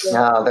 Yes.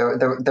 No,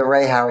 the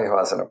Ray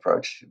Harryhausen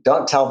approach.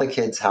 Don't tell the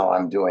kids how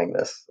I'm doing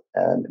this,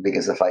 and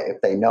because if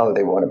they know,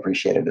 they won't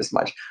appreciate it as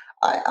much.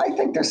 I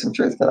think there's some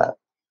truth to that.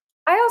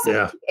 I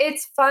also think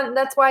it's fun.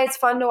 That's why it's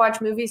fun to watch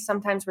movies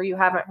sometimes where you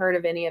haven't heard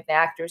of any of the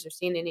actors or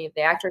seen any of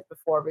the actors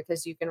before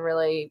because you can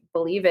really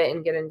believe it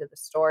and get into the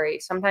story.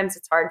 Sometimes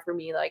it's hard for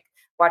me, like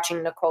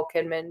watching Nicole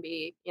Kidman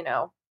be,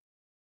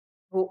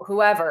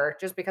 whoever,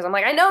 just because I'm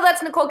like, I know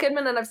that's Nicole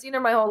Kidman and I've seen her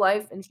my whole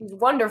life and she's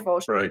wonderful.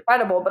 She's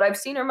incredible, but I've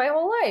seen her my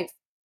whole life.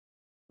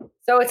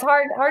 So it's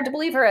hard to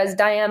believe her as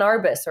Diane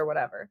Arbus or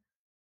whatever.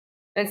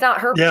 And it's not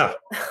her. Yeah.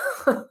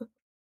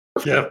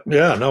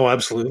 Yeah, no,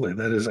 absolutely.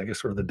 That is, I guess,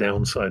 sort of the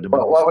downside to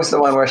movies. What was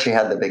the one where she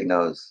had the big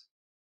nose?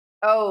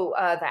 Oh,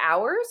 The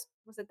Hours?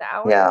 Was it The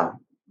Hours? Yeah.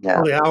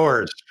 Oh, The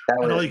Hours.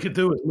 And all you could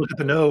do is look at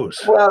the nose.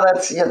 Well,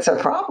 it's a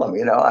problem,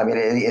 I mean,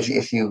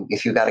 if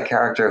you got a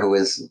character who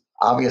is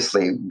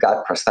obviously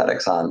got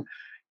prosthetics on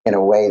in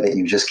a way that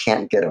you just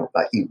can't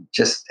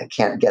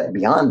get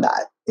beyond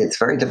that, it's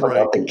very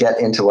difficult to get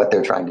into what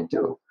they're trying to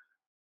do.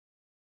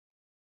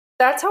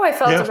 That's how I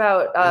felt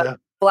about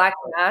Black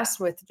Mass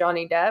with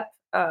Johnny Depp.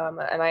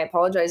 And I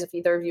apologize if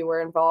either of you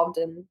were involved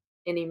in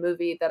any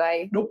movie that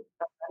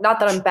not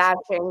that I'm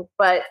bashing,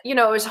 but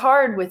it was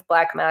hard with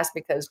Black Mass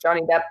because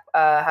Johnny Depp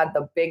had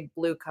the big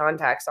blue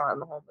contacts on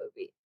the whole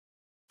movie.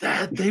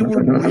 They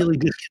were really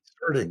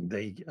disconcerting.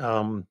 It's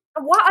also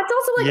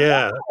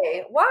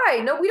like,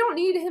 why? No, we don't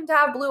need him to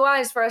have blue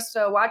eyes for us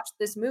to watch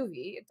this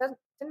movie. It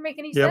didn't make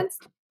any sense.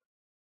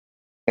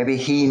 Maybe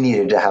he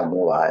needed to have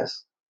blue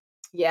eyes.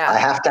 Yeah. I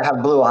have to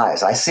have blue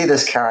eyes. I see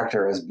this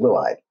character as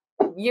blue-eyed.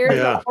 Years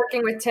of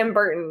working with Tim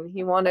Burton,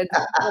 he wanted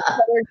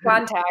colored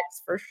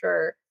contacts for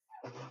sure.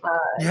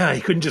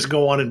 He couldn't just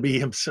go on and be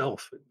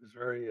himself. It was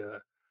very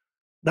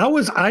That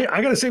was I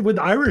gotta say with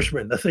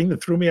Irishman, the thing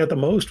that threw me out the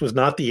most was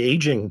not the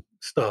aging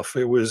stuff.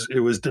 It was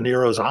De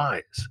Niro's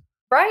eyes.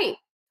 Right.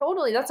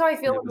 Totally. That's how I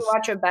feel when you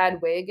watch a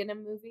bad wig in a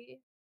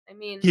movie. I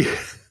mean, Yeah.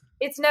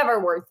 it's never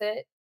worth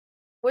it.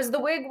 Was the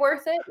wig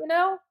worth it, you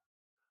know?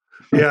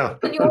 Yeah.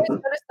 And you always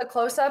notice the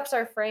close-ups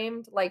are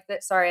framed like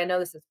that. Sorry, I know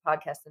this is a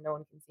podcast and no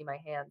one can see my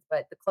hands,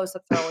 but the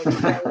close-ups are always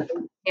framed so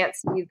you can't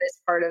see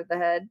this part of the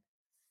head.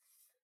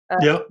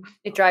 Yep.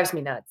 It drives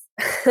me nuts.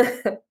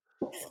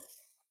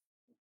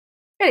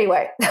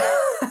 Anyway.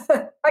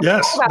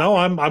 Yes. No,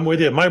 I'm with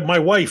you. My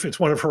wife, it's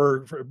one of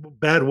her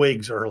bad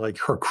wigs are like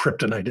her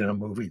kryptonite in a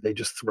movie. They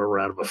just throw her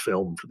out of a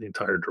film for the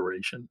entire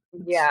duration.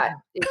 Yeah,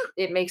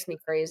 it makes me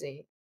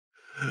crazy.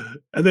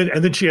 And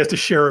then she has to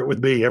share it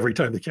with me every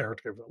time the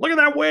character comes. Look at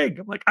that wig.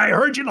 I'm like, I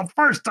heard you the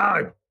first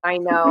time. I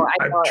know.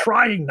 I'm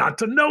trying not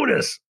to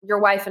notice. Your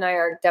wife and I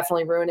are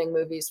definitely ruining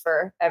movies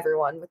for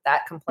everyone with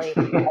that complaint.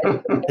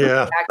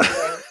 Yeah.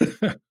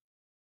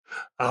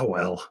 Oh,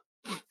 well.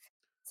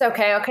 It's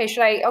okay. Okay.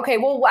 Should I? Okay.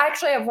 Well,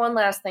 actually, I have one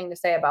last thing to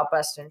say about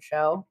Best in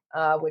Show,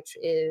 which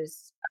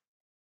is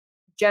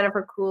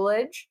Jennifer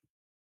Coolidge.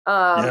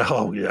 Yeah.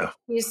 Oh, yeah.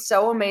 He's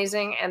so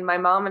amazing. And my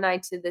mom and I,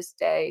 to this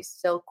day,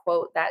 still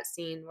quote that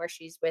scene where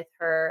she's with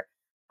her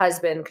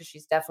husband, because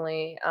she's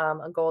definitely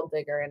a gold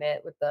digger in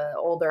it, with the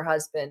older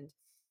husband.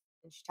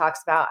 And she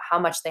talks about how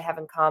much they have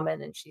in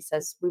common. And she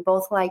says, we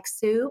both like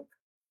soup.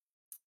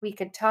 We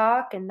could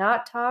talk and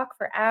not talk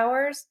for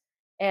hours.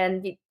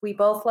 And we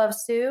both love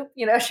soup.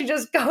 You know, she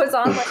just goes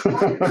on like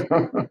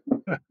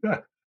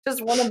that.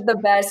 Just one of the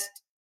best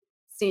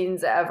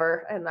scenes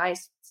ever. And I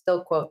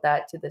still quote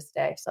that to this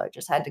day. So I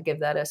just had to give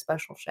that a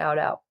special shout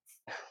out.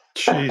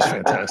 She's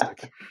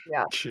fantastic.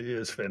 Yeah. She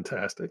is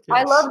fantastic.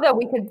 I Yes. love that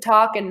we could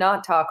talk and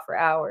not talk for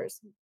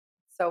hours.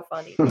 So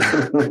funny.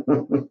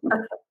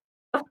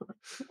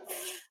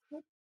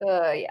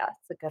 Yeah,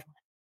 it's a good one.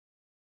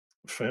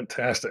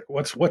 Fantastic.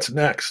 What's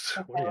next?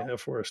 Okay. What do you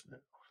have for us now?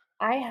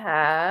 I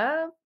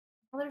have,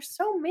 well, there's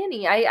so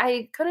many.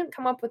 I couldn't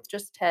come up with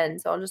just 10,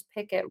 so I'll just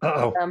pick it.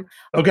 Uh-oh.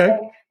 Okay.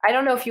 I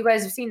don't know if you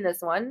guys have seen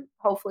this one.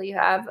 Hopefully you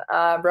have.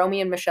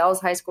 Romy and Michelle's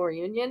high school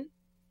reunion.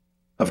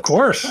 Of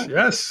course.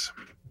 Yes.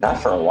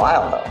 Not for a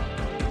while,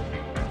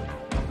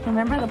 though.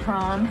 Remember the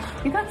prom?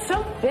 You got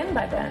so thin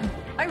by then.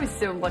 I was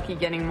so lucky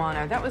getting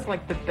mono. That was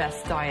like the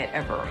best diet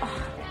ever.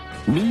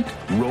 Meet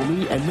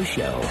Romy and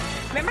Michelle.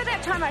 Remember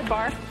that time I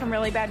barfed from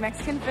really bad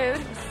Mexican food?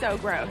 It was so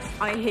gross.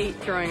 I hate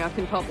throwing up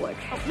in public.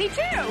 Oh, me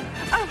too.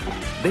 Oh.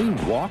 They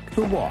walk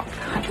the walk.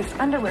 God, this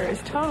underwear is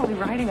totally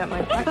riding up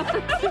my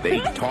butt. They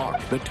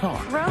talk the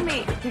talk.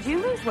 Romy, did you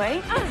lose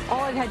weight?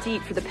 All I've had to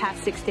eat for the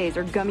past 6 days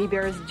are gummy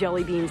bears,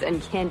 jelly beans,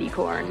 and candy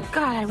corn.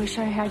 God, I wish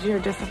I had your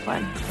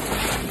discipline.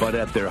 But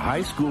at their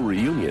high school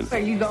reunion, Are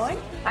you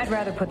going? I'd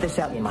rather put this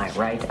out in my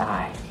right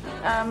eye.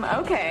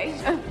 Okay.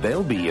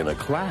 they'll be in a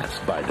class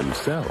by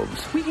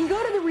themselves. We can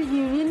go to the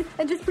reunion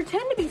and just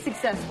pretend to be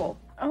successful.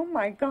 Oh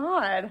my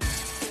God.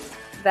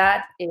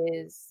 That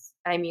is,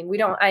 I mean,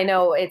 I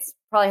know it's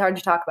probably hard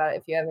to talk about it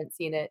if you haven't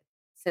seen it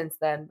since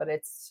then, but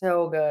it's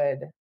so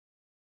good.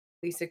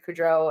 Lisa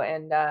Kudrow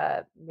and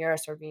Mira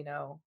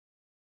Sorvino.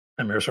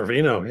 And Mira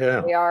Sorvino,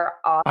 yeah. They are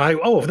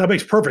awesome. That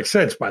makes perfect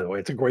sense, by the way.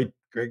 It's a great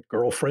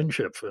girl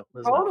friendship film,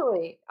 isn't it?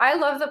 Totally. I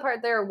love the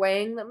part they're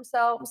weighing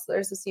themselves.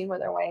 There's a scene where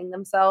they're weighing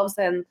themselves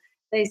and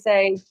they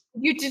say,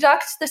 you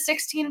deduct the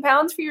 16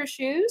 pounds for your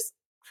shoes?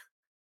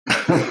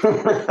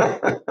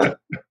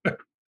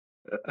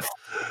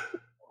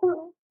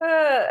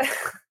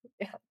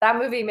 Yeah, that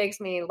movie makes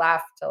me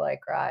laugh till I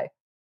cry.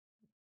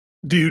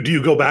 Do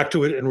you go back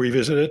to it and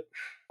revisit it?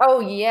 Oh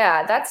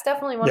yeah, that's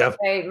definitely one Yeah.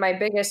 of my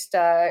biggest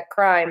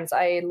crimes.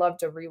 I love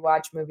to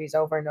rewatch movies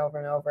over and over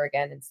and over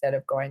again instead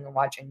of going and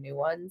watching new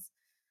ones.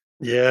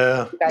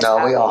 Yeah. You guys No,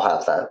 have we it? all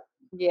have that.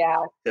 Yeah,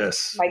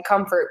 Yes. my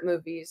comfort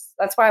movies.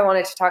 That's why I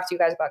wanted to talk to you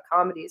guys about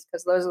comedies,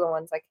 because those are the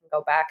ones I can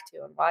go back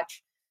to and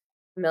watch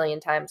a million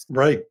times.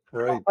 Right.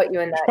 I'll put you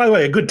in that. By the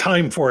way, a good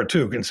time for it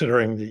too,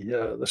 considering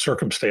the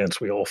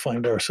circumstance we all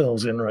find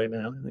ourselves in right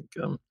now. I think.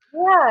 Yeah,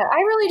 I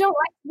really don't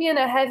like to be in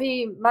a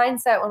heavy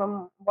mindset when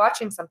I'm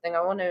watching something.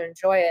 I want to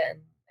enjoy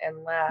it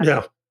and laugh.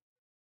 Yeah.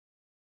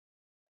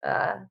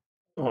 Uh,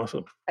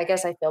 Awesome. I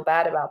guess I feel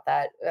bad about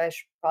that. I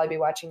should probably be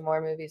watching more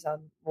movies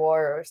on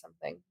war or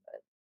something.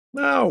 But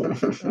No.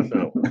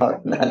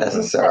 Not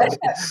necessarily.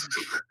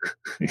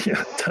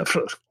 Yeah,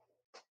 definitely.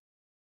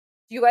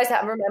 do you guys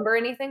remember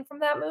anything from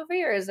that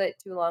movie, or is it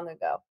too long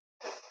ago?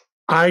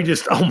 I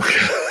just, oh my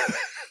God.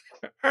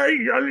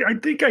 I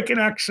think I can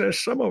access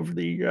some of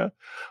the.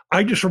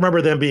 I just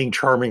remember them being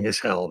charming as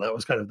hell. That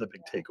was kind of the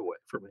big takeaway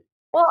for me.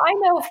 Well, I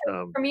know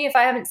for me, if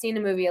I haven't seen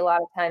a movie a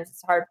lot of times,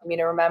 it's hard for me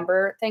to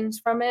remember things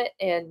from it.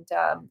 And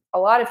a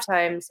lot of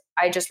times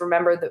I just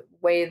remember the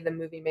way the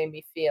movie made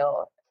me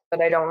feel,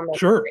 but I don't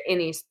remember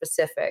any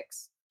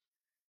specifics.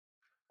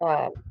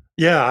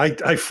 Yeah,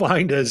 I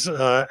find as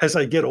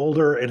I get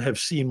older and have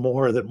seen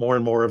more that more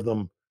and more of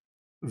them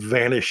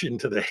vanish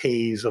into the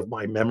haze of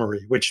my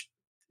memory, which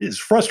is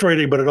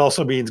frustrating, but it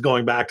also means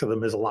going back to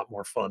them is a lot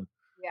more fun.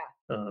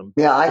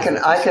 Yeah,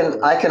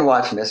 I can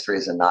watch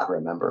mysteries and not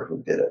remember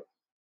who did it.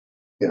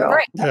 You know,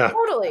 Right? Yeah.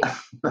 Totally.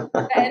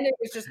 And it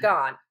was just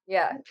gone.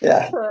 Yeah.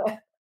 Yeah.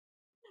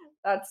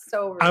 That's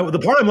so. The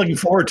part I'm looking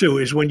forward to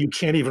is when you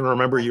can't even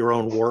remember your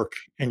own work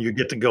and you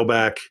get to go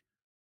back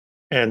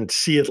and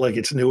see it like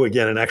it's new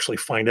again and actually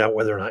find out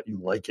whether or not you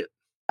like it.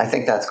 I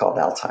think that's called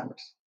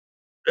Alzheimer's.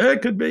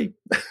 It could be.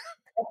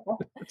 Well,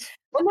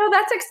 no,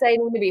 that's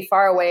exciting to be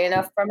far away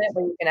enough from it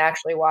where you can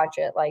actually watch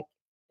it like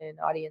an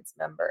audience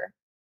member.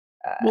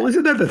 Well,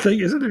 isn't that the thing?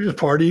 Isn't there just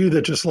part of you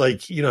that just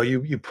like,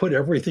 you put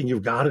everything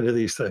you've got into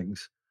these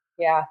things?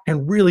 Yeah.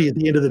 And really, at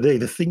the end of the day,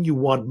 the thing you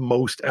want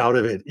most out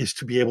of it is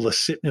to be able to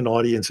sit in an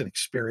audience and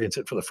experience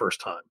it for the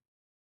first time.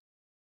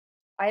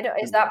 I don't.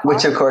 Is that Which,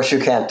 possible? of course, you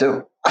can't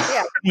do.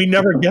 Yeah. We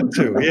never get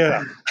to.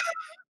 Yeah.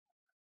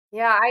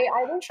 Yeah,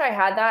 I wish I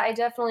had that. I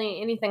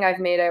definitely, anything I've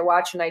made, I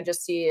watch and I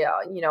just see,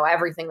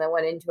 everything that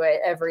went into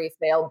it, every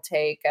failed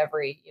take,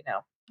 every,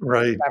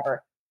 Right.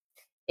 whatever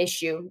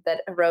issue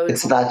that arose.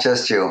 It's not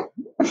just you.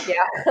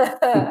 Yeah,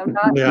 I'm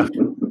not, Yeah.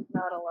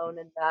 not alone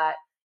in that.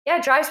 Yeah,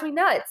 it drives me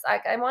nuts.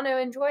 I want to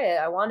enjoy it.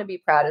 I want to be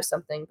proud of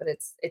something, but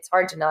it's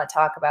hard to not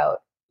talk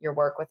about your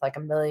work with like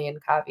a million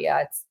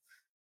caveats.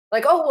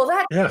 Like, oh,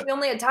 well, we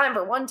only had time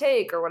for one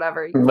take or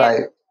whatever. You can't,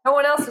 Right. no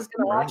one else is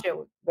going to watch it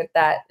with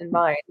that in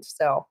mind.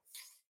 So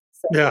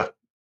Yeah.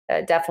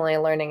 Definitely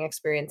a learning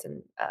experience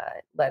and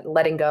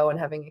letting go and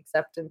having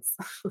acceptance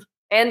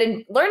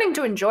and learning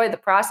to enjoy the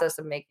process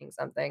of making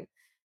something,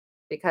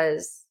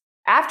 because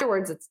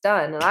afterwards it's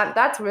done. And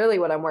that's really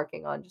what I'm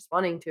working on, just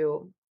wanting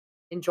to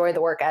enjoy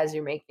the work as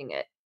you're making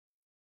it.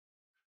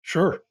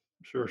 Sure.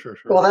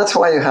 Well, that's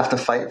why you have to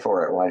fight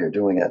for it while you're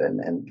doing it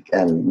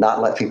and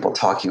not let people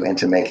talk you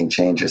into making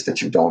changes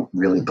that you don't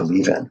really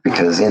believe in.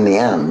 Because in the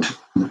end,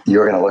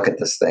 you're going to look at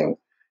this thing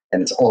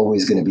and it's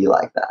always going to be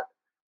like that.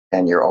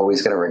 And you're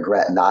always going to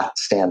regret not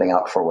standing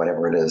up for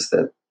whatever it is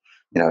that,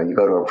 you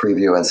go to a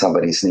preview and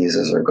somebody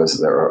sneezes or goes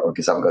to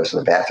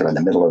the bathroom in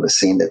the middle of the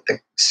scene that the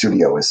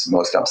studio is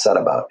most upset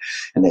about.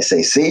 And they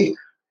say, see,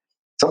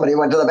 somebody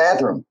went to the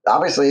bathroom.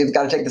 Obviously, you've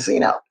got to take the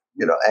scene out.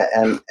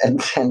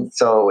 And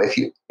so if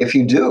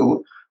you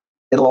do,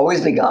 it'll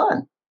always be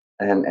gone.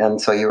 And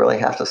so you really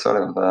have to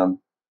sort of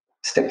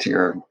stick to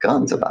your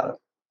guns about it.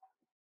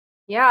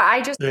 Yeah,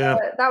 I just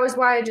that was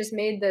why I just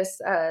made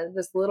this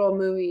this little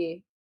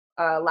movie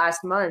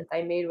last month.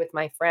 I made with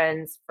my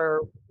friends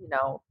for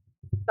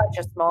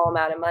such a small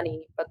amount of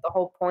money, but the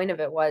whole point of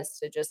it was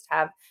to just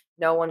have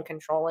no one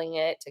controlling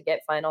it, to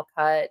get Final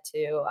Cut,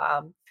 to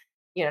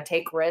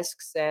take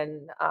risks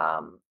and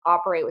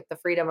operate with the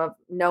freedom of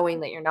knowing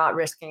that you're not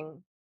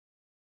risking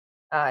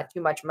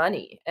too much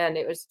money. And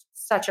it was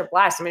such a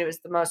blast. I mean, it was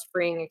the most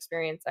freeing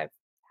experience I've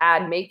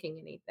had making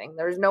anything.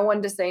 There was no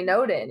one to say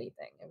no to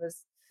anything. It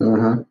was,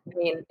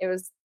 it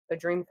was a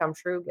dream come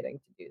true getting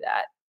to do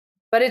that.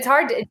 But it's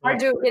hard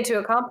to get to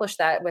accomplish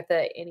that with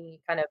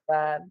any kind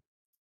of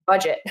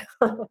budget.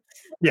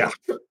 Yeah.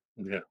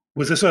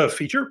 Was this a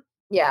feature?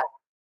 Yeah.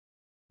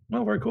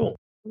 Oh, very cool.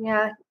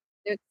 Yeah.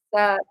 It's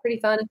pretty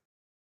fun.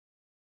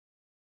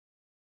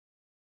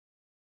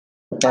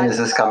 And is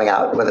this coming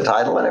out with a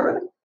title and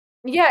everything?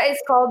 Yeah,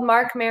 it's called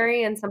Mark,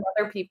 Mary, and Some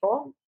Other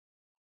People.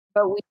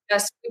 But we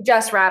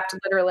just wrapped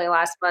literally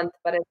last month.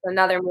 But it's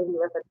another movie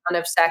with a ton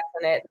of sex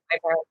in it. My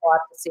parents will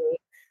have to see,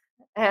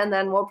 and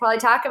then we'll probably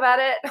talk about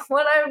it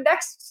when I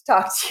next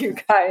talk to you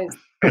guys.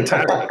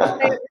 Fantastic.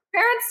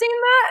 Parents seen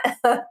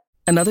that?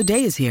 Another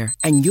day is here,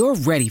 and you're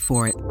ready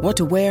for it. What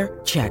to wear?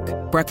 Check.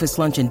 Breakfast,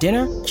 lunch, and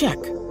dinner? Check.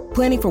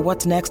 Planning for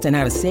what's next and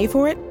how to save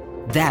for it?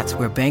 That's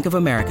where Bank of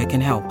America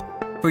can help.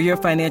 For your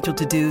financial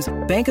to-dos,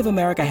 Bank of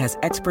America has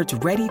experts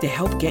ready to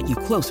help get you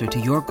closer to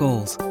your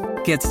goals.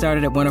 Get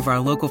started at one of our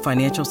local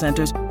financial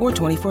centers or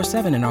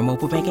 24/7 in our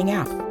mobile banking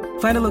app.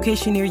 Find a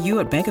location near you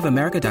at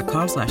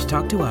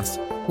bankofamerica.com/talktous.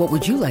 What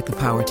would you like the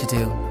power to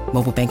do?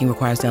 Mobile banking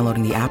requires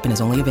downloading the app and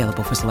is only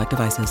available for select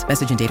devices.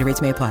 Message and data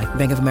rates may apply.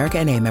 Bank of America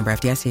N.A., member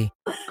FDIC.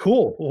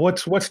 Cool.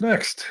 What's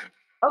next?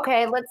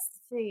 Okay, let's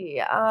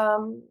see.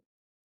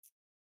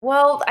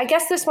 Well, I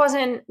guess this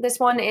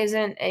one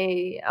isn't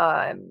a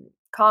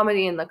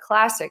comedy in the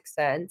classic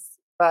sense,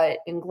 but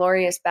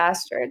Inglourious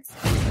Bastards.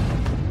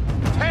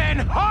 10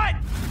 hot!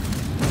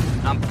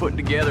 I'm putting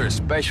together a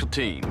special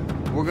team.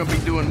 We're gonna be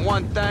doing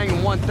one thing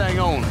and one thing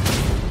only.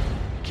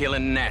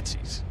 Killing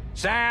Nazis.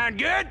 Sound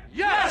good?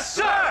 Yes,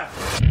 sir!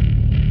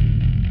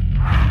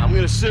 I'm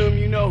gonna assume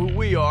you know who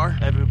we are.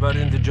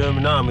 Everybody in the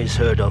German army's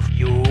heard of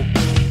you. You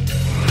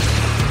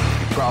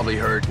probably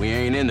heard we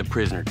ain't in the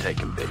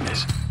prisoner-taking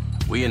business.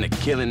 We in the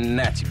killing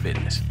Nazi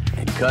business.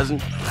 And cousin,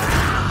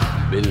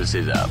 business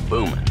is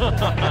booming.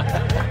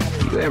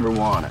 You ever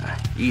wanna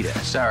eat a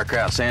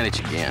sauerkraut sandwich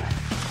again?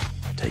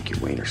 Take your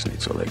wiener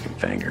schnitzel they can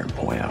finger and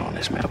point out on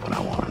this map what I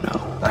wanna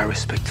know. I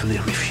respectfully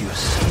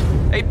refuse.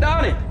 Hey,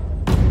 Donnie!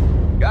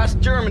 Got a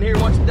German here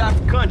wants to die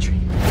for country.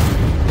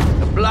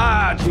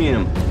 Oblige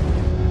him.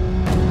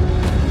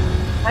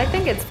 I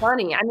think it's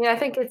funny. I mean, I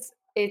think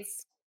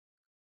it's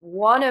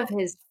one of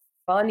his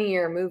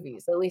funnier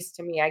movies, at least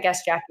to me. I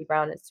guess Jackie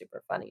Brown is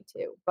super funny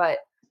too, but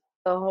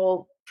the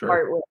whole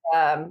part with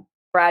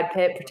Brad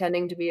Pitt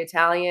pretending to be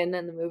Italian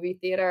in the movie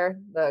theater,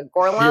 the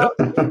Gorlami,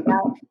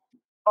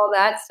 all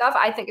that stuff.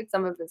 I think it's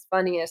some of his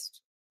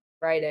funniest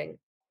writing.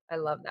 I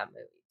love that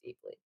movie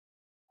deeply.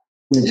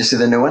 Did you see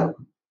the new one?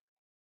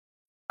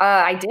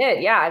 I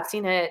did. Yeah, I've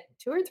seen it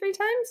 2 or 3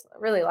 times. I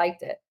really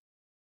liked it.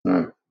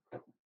 Yeah,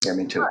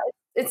 me too.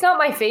 It's not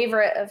my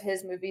favorite of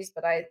his movies,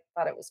 but I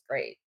thought it was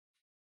great.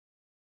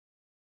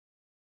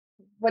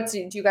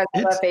 Do you guys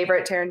have a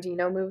favorite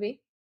Tarantino movie?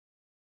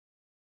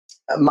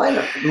 Mine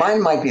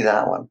might be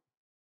that one.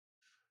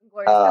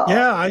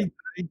 Yeah,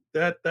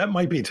 that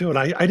might be too. And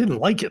I didn't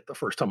like it the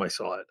first time I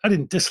saw it. I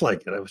didn't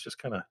dislike it. I was just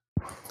kind of.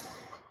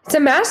 It's a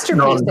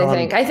masterpiece,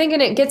 I think.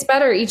 And it gets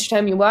better each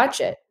time you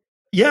watch it.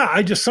 Yeah,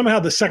 I just somehow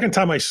the second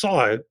time I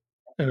saw it,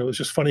 and it was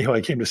just funny how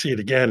I came to see it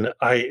again,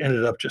 I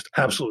ended up just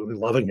absolutely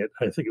loving it.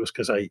 I think it was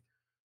because I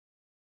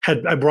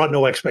brought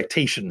no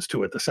expectations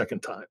to it the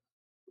second time.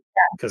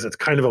 Because it's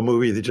kind of a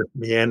movie that just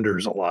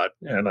meanders a lot,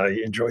 and I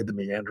enjoyed the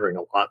meandering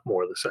a lot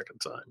more the second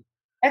time.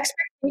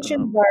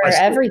 Expectations are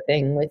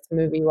everything with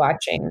movie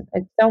watching.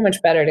 It's so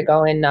much better to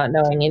go in not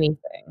knowing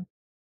anything.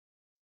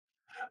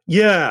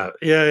 Yeah.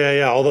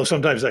 Although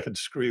sometimes that can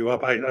screw you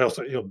up. I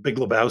also, Big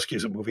Lebowski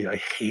is a movie I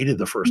hated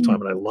the first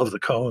time, and I love the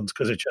Coens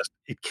because it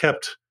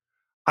kept.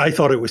 I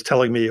thought it was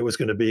telling me it was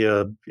going to be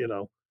a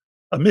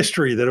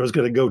mystery, that it was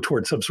going to go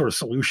towards some sort of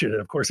solution, and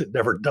of course it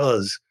never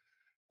does.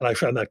 And I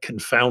found that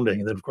confounding.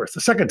 And then, of course, the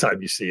second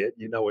time you see it,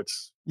 you know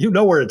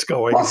where it's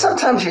going. Well,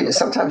 sometimes you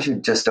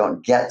just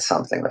don't get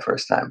something the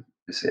first time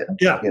you see it.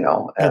 Yeah, and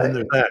then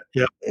there's that.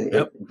 Yeah,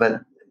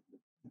 but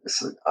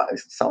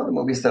some of the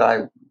movies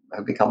that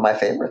have become my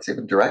favorites,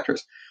 even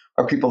directors,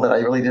 are people that I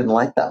really didn't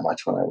like that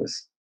much when I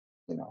was,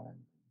 in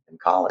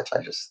college.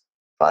 I just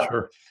thought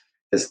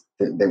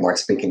they weren't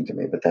speaking to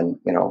me. But then,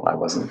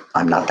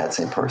 I'm not that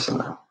same person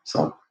now.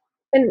 So.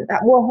 And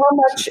how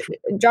much,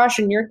 Josh,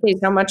 in your case,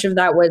 how much of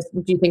that was,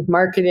 do you think,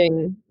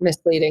 marketing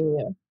misleading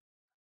you?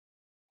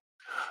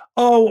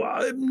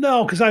 Oh,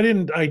 no, because I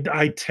didn't. I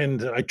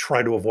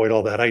try to avoid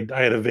all that. I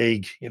had a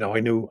vague, I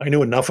knew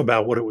enough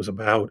about what it was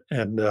about,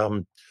 and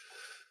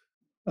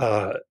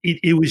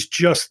it was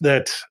just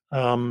that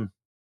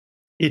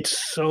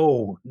it's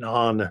so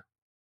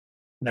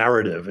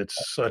non-narrative.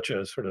 It's such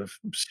a sort of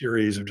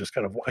series of just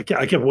kind of. I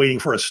kept waiting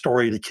for a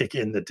story to kick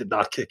in that did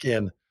not kick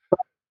in,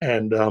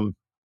 and.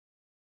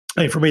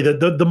 I mean, for me,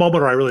 the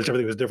moment where I realized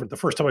everything was different, the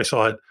first time I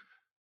saw it,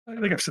 I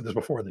think I've said this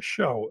before in the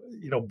show,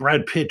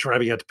 Brad Pitt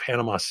driving out to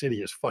Panama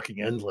City is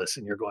fucking endless.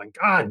 And you're going,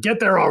 God,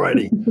 get there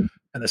already.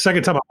 And the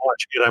second time I'm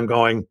watching it, I'm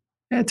going,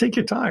 take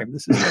your time.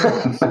 This is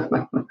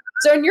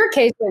So in your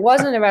case, it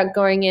wasn't about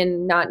going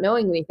in not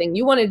knowing anything.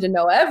 You wanted to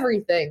know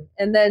everything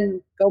and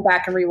then go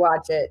back and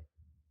rewatch it.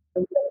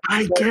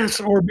 I guess,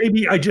 or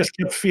maybe I just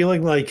kept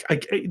feeling like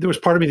there was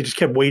part of me that just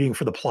kept waiting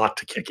for the plot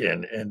to kick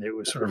in. And it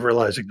was sort of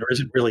realizing there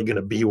isn't really going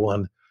to be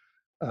one.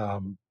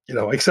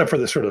 Except for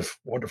this sort of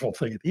wonderful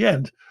thing at the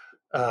end.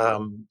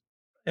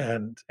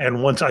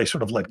 And once I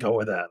sort of let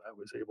go of that, I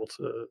was able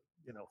to,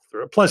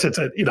 plus it's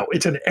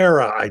an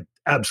era I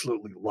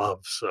absolutely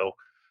love. So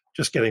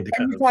just getting to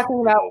kind of. Are you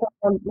talking about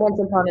Once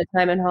Upon a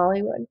Time in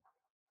Hollywood?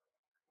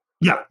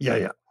 Yeah.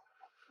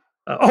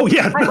 Oh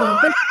yeah.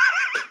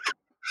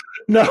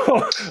 No,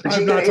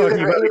 I'm not talking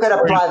about. You could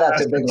apply that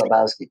to Big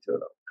Lebowski too,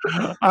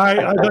 though. I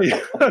thought you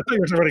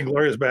were talking about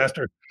Inglourious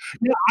Bastard.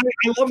 Yeah, I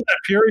love that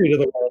period of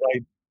the world.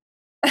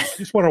 I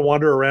just want to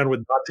wander around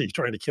with Nazis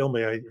trying to kill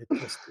me.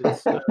 It's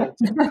a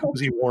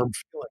cozy, warm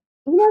feeling.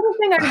 The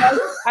thing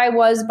I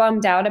was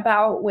bummed out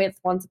about with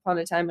Once Upon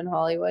a Time in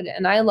Hollywood,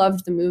 and I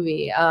loved the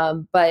movie,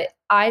 but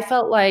I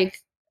felt like,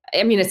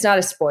 it's not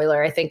a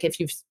spoiler. I think if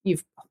you've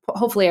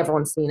hopefully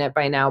everyone's seen it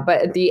by now,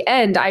 but at the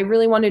end, I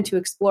really wanted to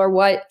explore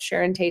what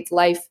Sharon Tate's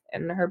life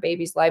and her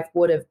baby's life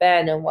would have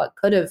been and what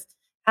could have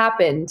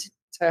happened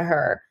to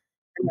her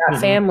and that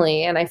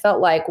family. And I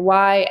felt like,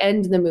 why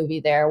end the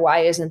movie there? Why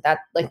isn't that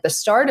like the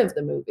start of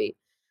the movie?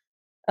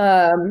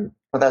 Well,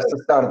 that's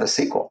the start of the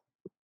sequel.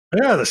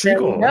 Yeah, the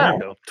sequel. There you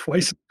go.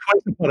 Twice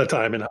upon a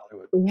time in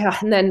Hollywood. Yeah,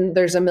 and then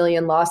there's a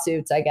million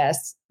lawsuits, I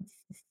guess,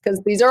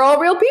 because these are all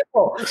real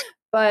people.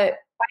 But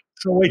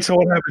so wait, so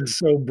what happens?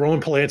 So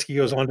Roman Polanski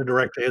goes on to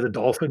direct Day of the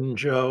Dolphin,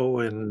 Joe,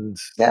 and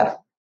I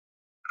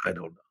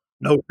don't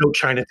know. No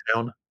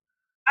Chinatown.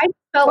 I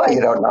felt like you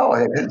don't know.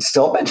 It's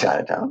still been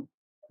Chinatown.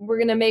 We're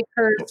gonna make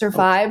her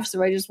survive,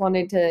 so I just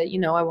wanted to,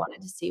 I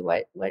wanted to see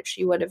what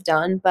she would have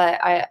done.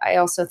 But I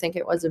also think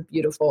it was a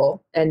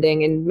beautiful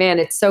ending, and man,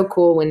 it's so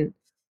cool when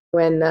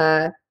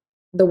the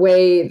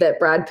way that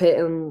Brad Pitt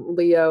and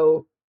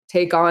Leo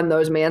take on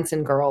those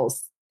Manson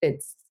girls.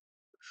 It's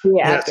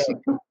epic.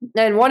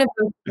 And one of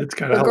the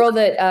girl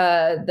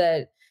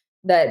that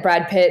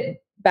Brad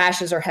Pitt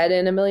bashes her head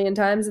in a million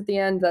times at the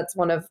end. That's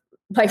one of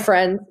my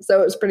friends.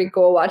 So it was pretty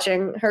cool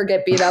watching her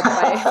get beat up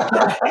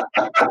by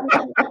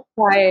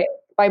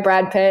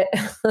Brad Pitt.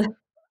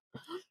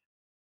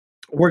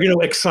 We're going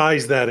to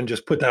excise that and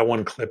just put that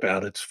one clip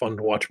out. It's fun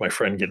to watch my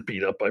friend get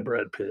beat up by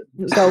Brad Pitt.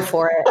 Go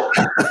for it.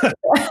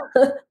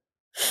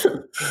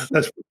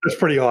 That's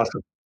pretty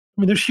awesome.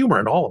 I mean, there's humor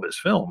in all of his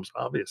films,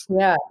 obviously.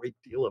 Yeah. A great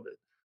deal of it.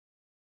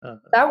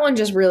 That one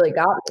just really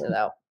got me,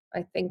 though.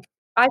 I feel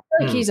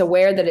like he's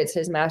aware that it's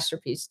his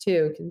masterpiece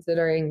too,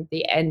 considering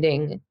the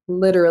ending.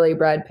 Literally,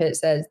 Brad Pitt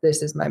says,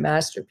 "This is my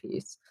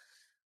masterpiece."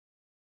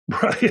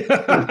 Right.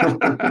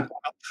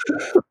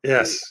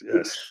 Yes.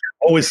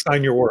 Always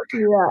sign your work.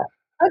 Yeah.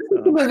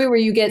 That's a movie where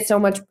you get so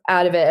much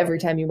out of it every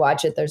time you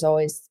watch it. There's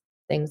always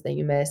things that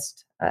you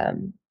missed.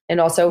 And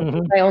also,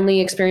 I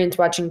only experienced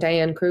watching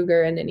Diane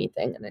Kruger in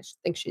anything, and I just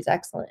think she's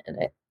excellent in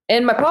it.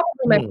 And my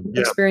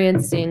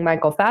experience seeing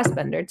Michael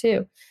Fassbender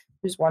too,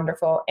 who's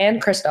wonderful,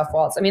 and Christoph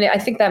Waltz. I mean, I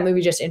think that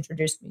movie just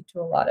introduced me to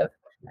a lot of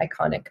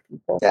iconic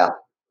people. Yeah.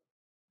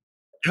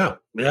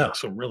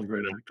 Some really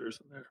great actors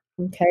in there.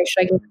 Okay,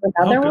 should I get to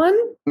another one?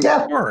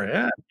 Yeah. Sure,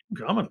 yeah.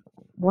 Keep coming.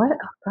 What?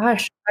 Oh,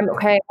 gosh.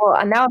 Okay.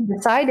 Well, now I'm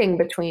deciding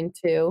between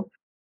two.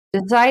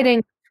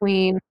 Deciding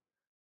between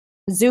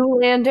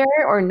Zoolander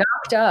or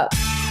Knocked Up.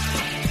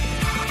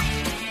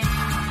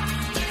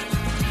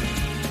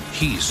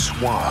 He's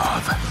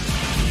suave,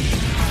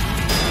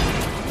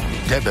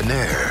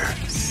 debonair,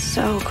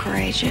 So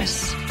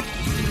courageous.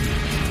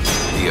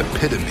 the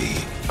epitome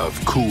of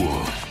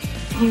cool.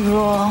 You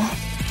rule.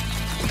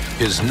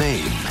 His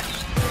name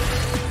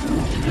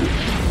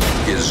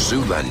is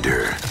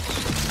Zoolander.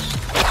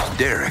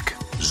 Derek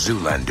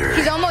Zoolander.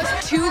 He's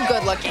almost too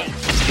good looking.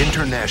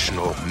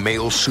 International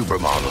male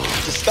supermodel.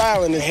 The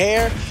style and the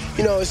hair,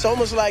 it's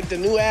almost like the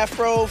new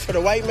afro for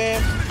the white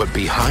man. But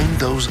behind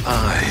those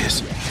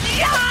eyes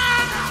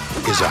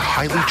is a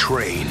highly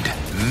trained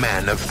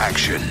man of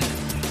action.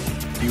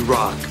 You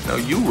rock. No,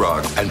 you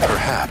rock. And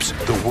perhaps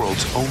the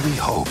world's only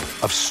hope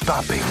of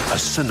stopping a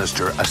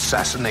sinister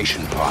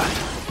assassination plot.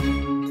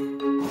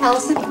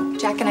 Allison,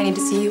 Jack and I need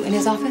to see you in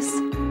his office.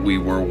 We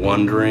were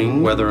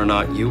wondering whether or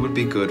not you would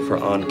be good for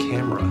on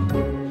camera.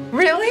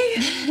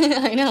 Really?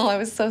 I know, I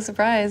was so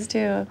surprised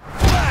too.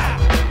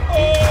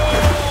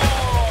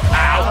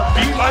 I'll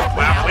be like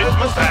wow with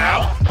my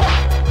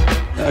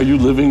style. Are you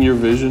living your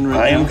vision right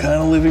now? I am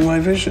kind of living my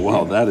vision.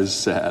 Wow, that is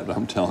sad,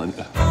 I'm telling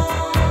you.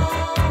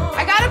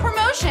 I got a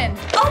promotion.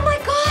 Oh my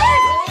God!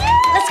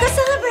 Let's go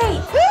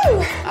celebrate!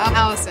 Woo! I'm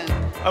Allison.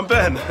 I'm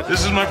Ben.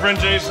 This is my friend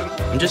Jason.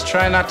 I'm just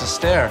trying not to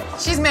stare.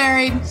 She's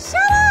married.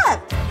 Shut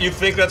up! You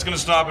think that's going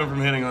to stop him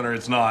from hitting on her?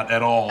 It's not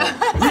at all.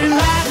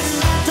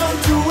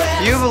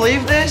 You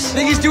believe this? I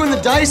think he's doing the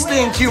dice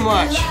thing too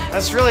much.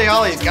 That's really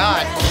all he's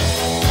got.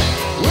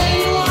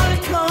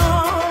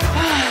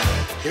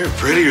 You're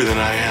prettier than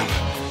I am.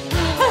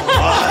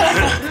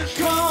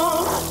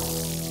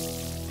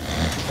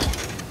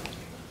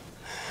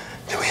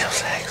 Do we have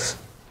sex?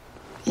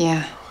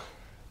 Yeah.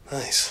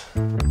 Nice.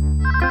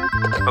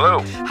 Hello.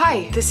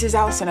 Hi, this is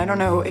Allison. I don't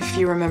know if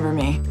you remember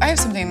me. I have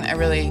something I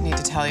really need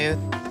to tell you.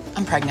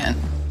 I'm pregnant.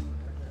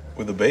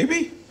 With a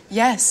baby?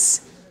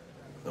 Yes.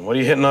 Then what are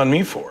you hitting on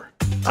me for?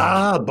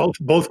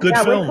 Both good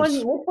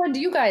films. Which one do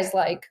you guys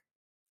like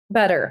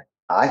better?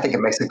 I think it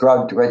makes a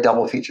great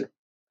double feature.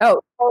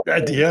 Oh,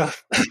 yeah.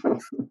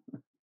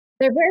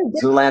 They're very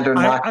different. Zoolander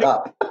Knocked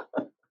Up.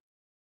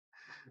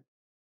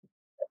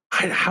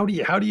 How do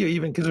you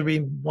even? Because I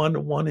mean,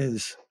 one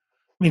is.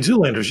 I mean,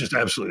 Zoolander is just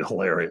absolutely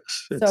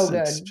hilarious.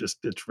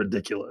 It's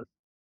ridiculous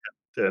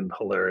and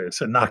hilarious.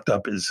 And Knocked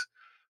Up is,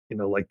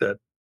 like that.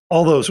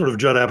 All those sort of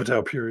Judd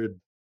Apatow period,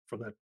 from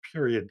that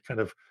period,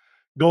 kind of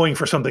going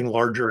for something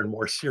larger and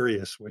more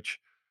serious, which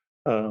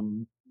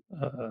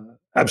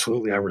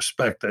absolutely I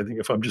respect. I think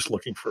if I'm just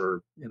looking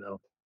for,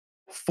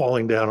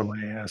 falling down on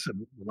my ass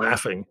and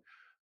laughing,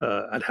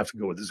 I'd have to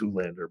go with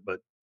Zoolander. But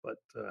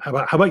how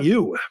about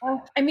you?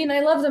 I mean,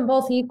 I love them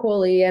both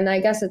equally, and I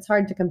guess it's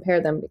hard to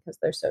compare them because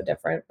they're so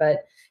different.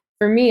 But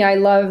for me, I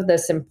love the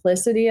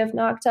simplicity of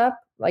Knocked Up.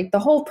 Like the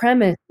whole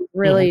premise is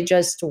really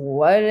just,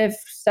 what if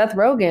Seth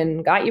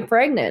Rogen got you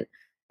pregnant?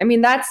 I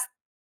mean, that's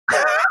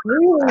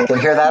really, I can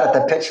hear that at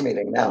the pitch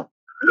meeting now.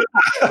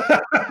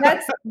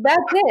 that's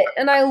it,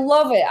 and I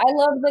love it. I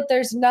love that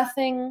there's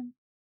nothing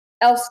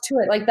else to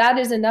it. Like that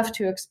is enough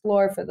to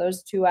explore for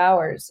those 2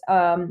 hours,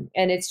 and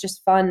it's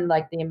just fun.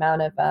 Like the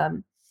amount of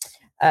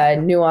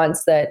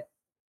nuance that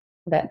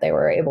they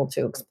were able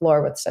to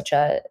explore with such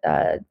a,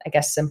 I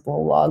guess,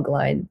 simple log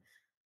line.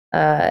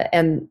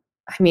 And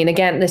I mean,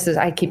 again,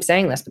 I keep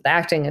saying this, but the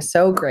acting is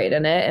so great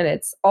in it. And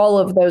it's all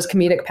of those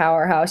comedic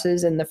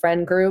powerhouses in the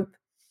friend group.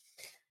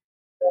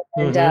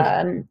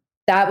 And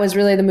that was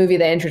really the movie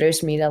that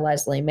introduced me to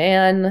Leslie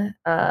Mann,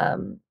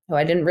 who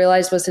I didn't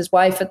realize was his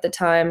wife at the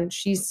time.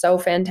 She's so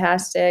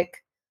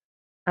fantastic.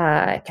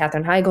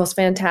 Katherine Heigl's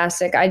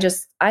fantastic. I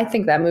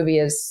think that movie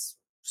is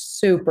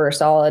super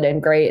solid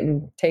and great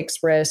and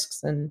takes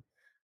risks. And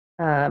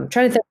I'm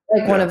trying to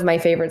think, one of my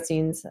favorite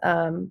scenes,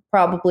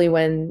 probably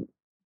when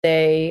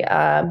they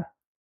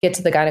get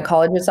to the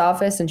gynecologist's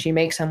office and she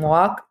makes him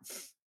walk,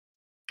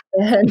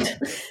 and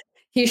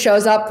he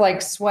shows up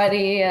like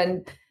sweaty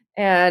and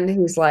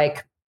he's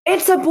like,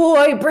 "It's a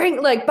boy,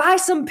 buy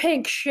some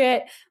pink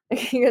shit."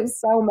 He gets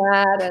so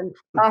mad, and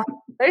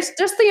there's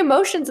just the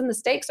emotions and the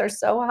stakes are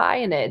so high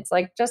in it. It's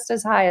like just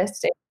as high a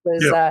stakes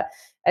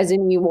as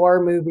any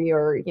war movie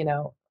or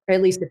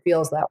at least it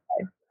feels that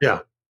way. Yeah.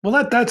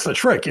 Well, that's the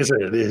trick,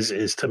 isn't it?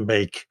 Is to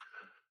make,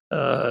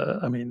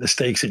 I mean, the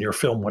stakes in your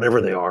film,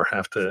 whatever they are,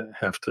 have to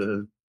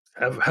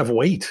have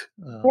weight.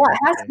 It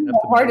has to be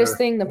the hardest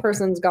thing the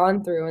person's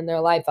gone through in their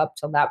life up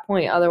till that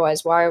point.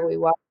 Otherwise, why are we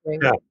watching?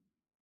 Yeah.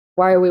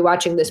 Why are we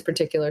watching this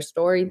particular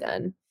story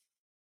then?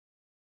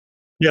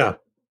 Yeah.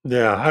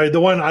 Yeah. The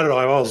one, I don't know,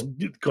 I've always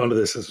gone to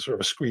this as a sort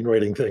of a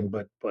screenwriting thing,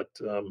 but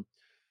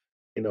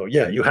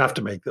yeah, you have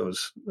to make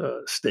those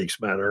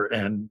stakes matter.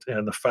 And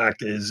the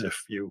fact is,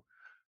 if you,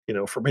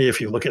 for me,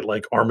 if you look at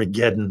like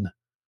Armageddon,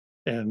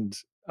 and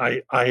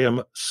I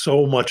am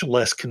so much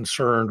less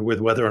concerned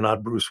with whether or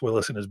not Bruce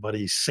Willis and his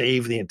buddies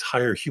save the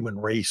entire human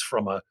race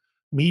from a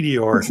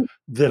meteor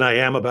than I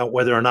am about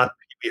whether or not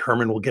Pee Wee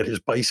Herman will get his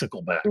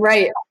bicycle back.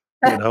 Right.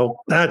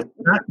 That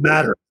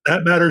matters.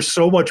 That matters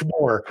so much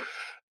more.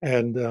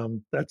 And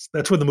that's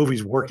when the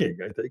movie's working,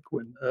 I think,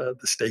 when the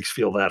stakes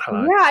feel that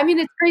high. Yeah, I mean,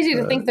 it's crazy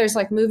to think there's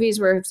like movies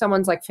where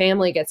someone's like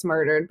family gets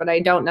murdered, but I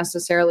don't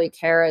necessarily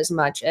care as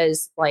much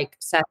as like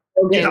Seth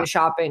Rogen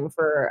shopping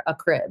for a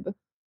crib.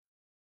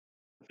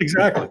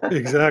 Exactly.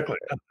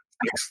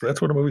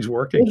 That's when a movie's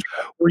working.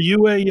 Were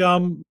you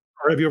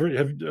or have you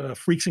ever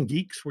Freaks and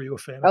Geeks? Were you a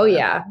fan of that?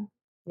 Yeah.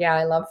 Yeah,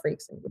 I love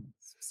Freaks and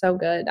Geeks. So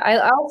good. I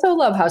also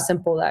love how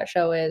simple that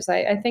show is.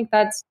 I think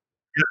that's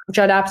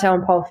Judd Apatow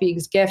and Paul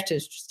Feig's gift,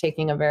 is just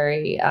taking a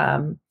very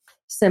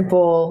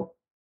simple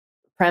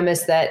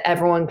premise that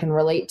everyone can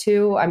relate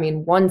to. I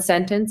mean, one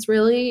sentence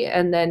really,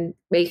 and then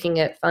making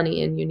it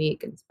funny and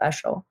unique and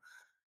special.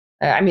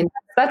 I mean,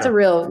 that's a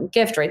real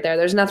gift right there.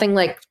 There's nothing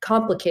like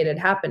complicated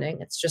happening.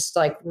 It's just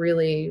like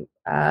really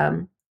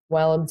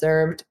well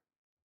observed.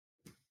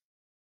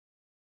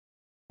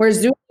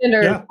 Whereas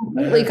Zoolander is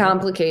completely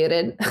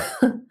complicated.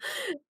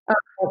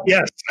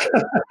 Yes.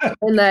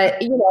 And that,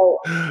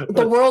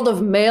 the world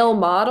of male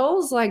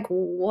models, like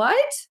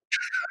what?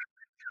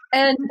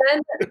 And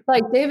then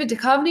like David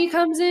Duchovny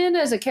comes in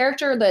as a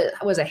character that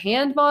was a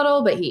hand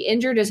model, but he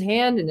injured his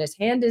hand and his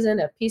hand is in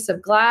a piece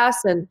of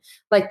glass. And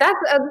like that's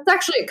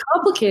actually a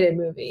complicated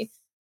movie.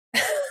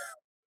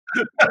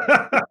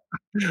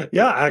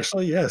 Yeah,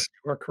 actually, yes,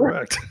 you are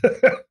correct.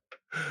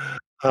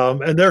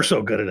 And they're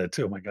so good at it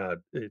too. My God,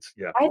 I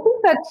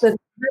think that's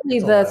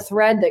the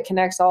thread that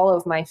connects all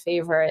of my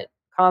favorite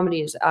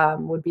comedies.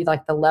 Would be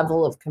like the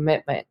level of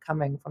commitment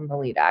coming from the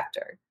lead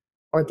actor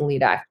or the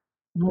lead actor.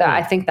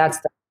 I think that's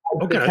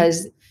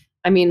because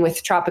I mean,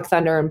 with Tropic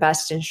Thunder and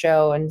Best in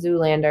Show and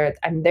Zoolander,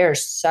 I mean,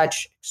 there's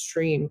such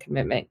extreme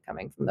commitment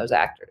coming from those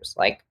actors.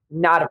 Like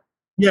not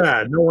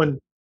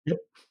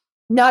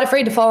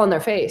afraid to fall on their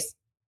face.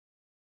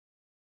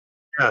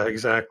 Yeah,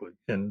 exactly.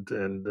 And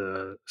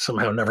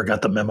somehow never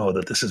got the memo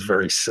that this is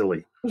very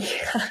silly.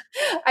 Yeah.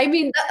 I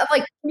mean,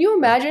 like, can you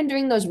imagine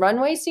doing those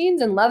runway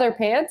scenes in leather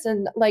pants?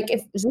 And like,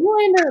 if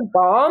Zoolander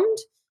bombed,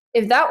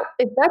 if that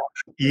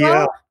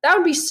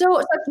would be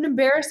such an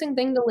embarrassing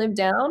thing to live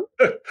down.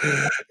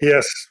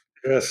 Yes.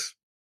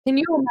 Can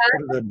you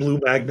imagine the Blue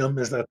Magnum?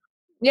 Is that?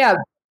 Yeah.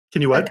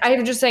 Can you what? I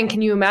was just saying,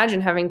 can you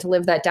imagine having to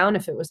live that down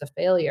if it was a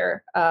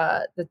failure?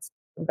 That's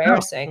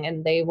embarrassing,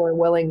 and they were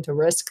willing to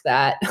risk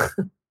that.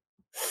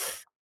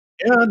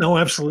 Yeah, no,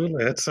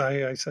 absolutely. That's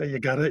I say you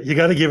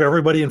gotta give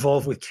everybody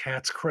involved with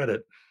Cats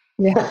credit.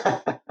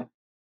 Yeah.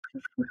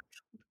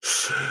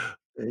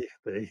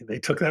 They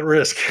took that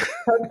risk.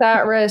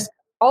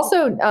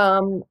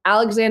 Also,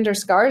 Alexander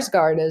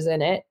Skarsgård is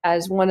in it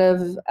as one of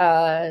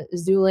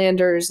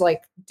Zoolander's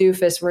like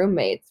doofus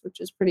roommates, which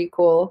is pretty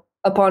cool.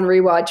 Upon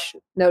rewatch,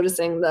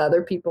 noticing the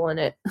other people in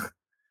it.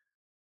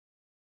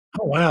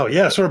 Oh wow,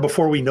 yeah, sort of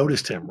before we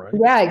noticed him, right?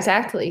 Yeah,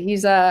 exactly.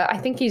 He's I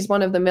think he's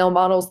one of the male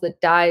models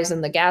that dies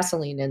in the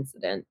gasoline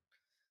incident.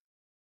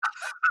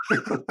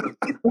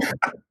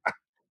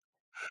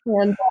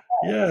 And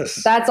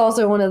yes, that's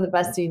also one of the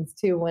best scenes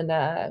too.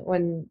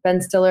 When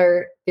Ben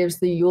Stiller gives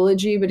the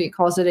eulogy, but he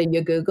calls it a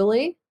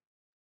yagoogly.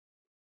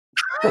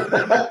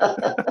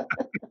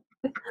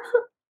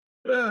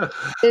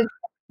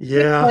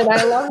 Yeah, and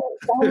I love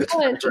it so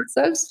much. It's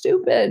so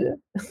stupid.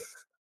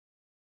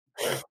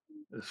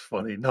 It's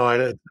funny.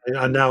 No,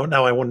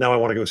 now I want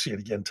to go see it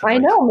again tonight. I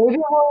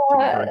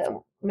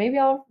know. Maybe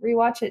I'll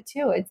rewatch it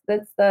too.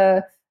 That's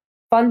the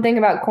fun thing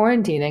about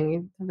quarantining.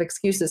 You have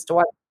excuses to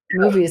watch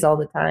movies all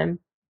the time.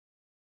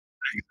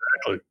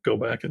 Exactly. Go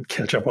back and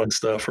catch up on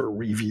stuff or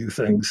review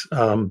things.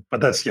 But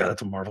that's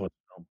a marvelous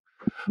film.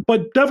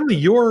 But definitely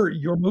your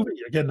movie,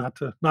 again, not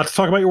to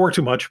talk about your work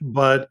too much,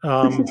 but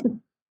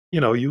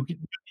you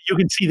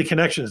can see the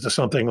connections to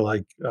something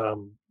like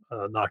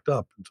Knocked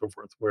Up and so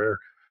forth, where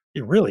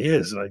it really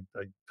is. I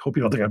hope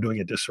you don't think I'm doing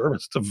a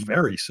disservice. It's a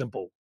very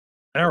simple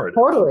narrative.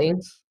 Totally.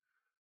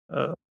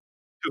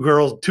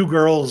 Two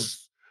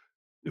girls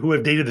who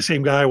have dated the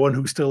same guy, one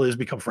who still is,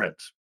 become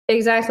friends.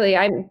 Exactly.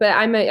 I'm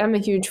a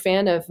huge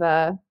fan of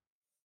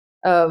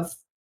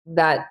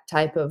that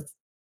type of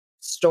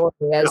story,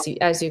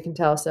 as you can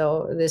tell.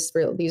 So these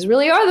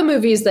really are the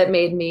movies that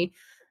made me.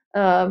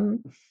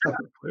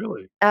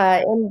 Clearly.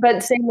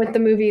 But same with the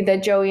movie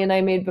that Joey and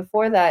I made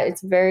before that.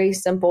 It's very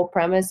simple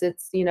premise.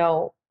 It's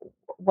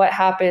what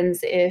happens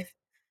if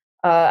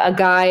a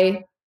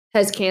guy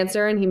has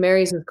cancer and he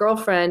marries his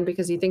girlfriend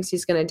because he thinks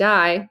he's going to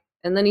die,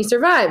 and then he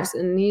survives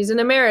and he's in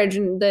a marriage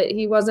that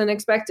he wasn't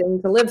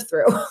expecting to live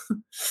through.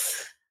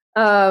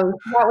 That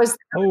was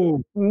a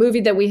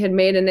movie that we had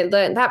made, and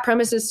that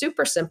premise is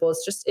super simple.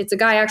 It's a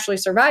guy actually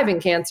surviving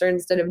cancer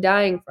instead of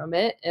dying from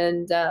it,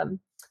 and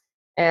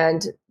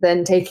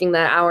then taking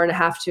that hour and a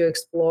half to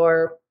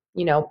explore,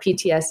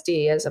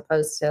 PTSD as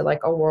opposed to like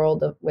a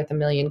world with a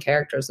million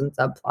characters and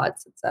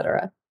subplots,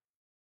 etc.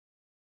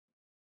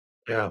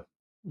 Yeah.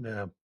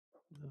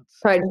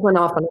 Probably just went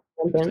off on a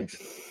tangent.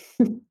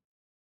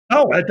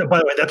 Oh, by the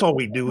way, that's all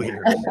we do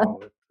here.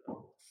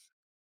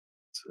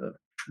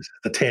 It's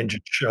the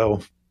tangent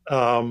show.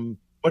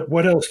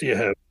 What else do you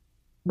have?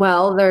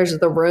 Well, there's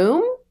The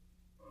Room.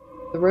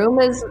 The Room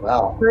is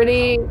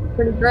pretty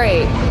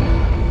great.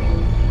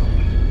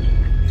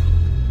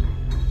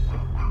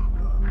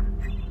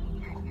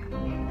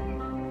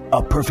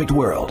 A Perfect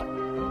World.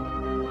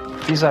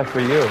 These are for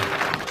you.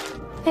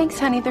 Thanks,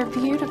 honey. They're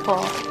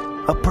beautiful.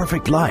 A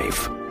Perfect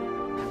Life.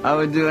 I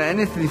would do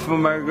anything for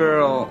my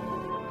girl.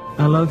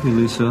 I love you,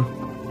 Lisa.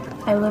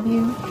 I love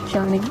you,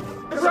 Johnny.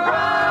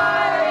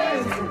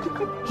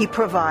 He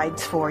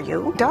provides for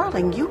you.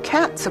 Darling, you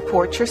can't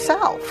support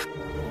yourself.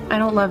 I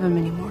don't love him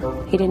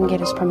anymore. He didn't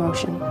get his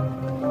promotion.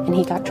 And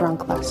he got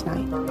drunk last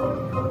night.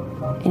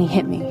 And he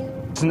hit me.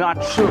 It's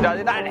not true. I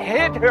did not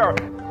hit her.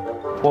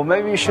 Well,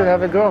 maybe you should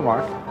have a girl,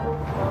 Mark.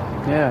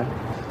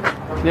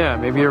 Yeah,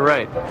 maybe you're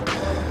right.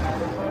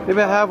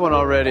 Maybe I have one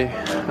already.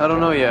 I don't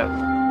know yet.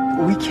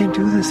 We can't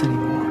do this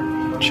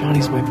anymore.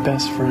 Johnny's my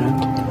best friend.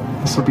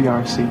 This will be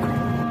our secret.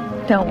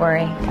 Don't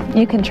worry.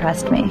 You can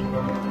trust me.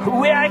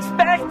 We are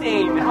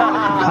expecting!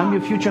 I'm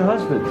your future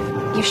husband.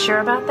 You sure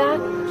about that?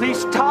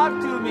 Please talk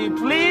to me,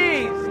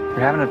 please! You're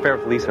having an affair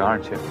with Lisa,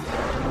 aren't you?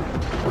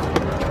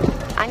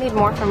 I need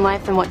more from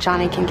life than what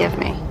Johnny can give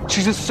me.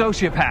 She's a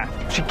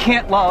sociopath. She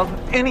can't love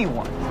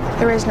anyone.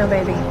 There is no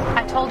baby.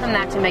 I told him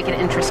that to make it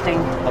interesting.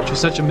 You're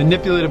such a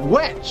manipulative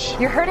witch.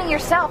 You're hurting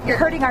yourself. You're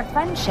hurting our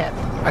friendship.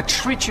 I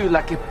treat you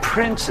like a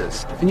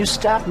princess, and you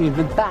stab me in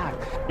the back.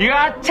 You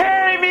are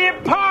tearing me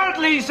apart,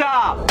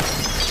 Lisa!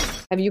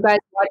 Have you guys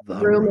watched The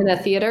Room in a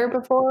theater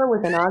before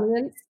with an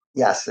audience?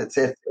 Yes, it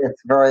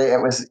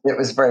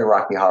was very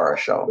Rocky Horror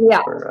Show.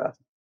 Yeah,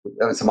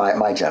 that was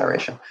my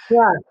generation.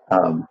 Yeah.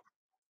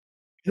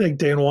 I think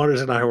Dan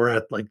Waters and I were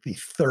at like the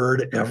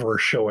third ever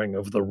showing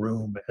of The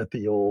Room at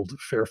the old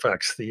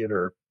Fairfax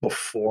Theater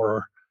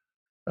before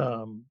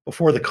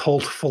the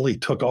cult fully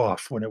took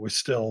off, when it was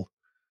still.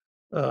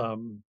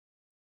 You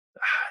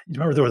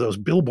remember there were those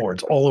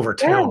billboards all over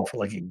town for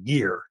like a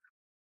year.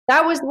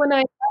 That was when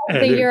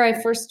the year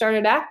I first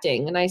started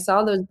acting, and I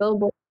saw those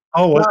billboards.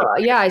 Oh, was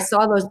it? Yeah, I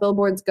saw those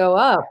billboards go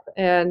up,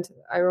 and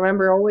I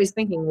remember always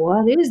thinking,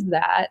 "What is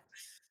that?"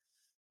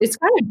 It's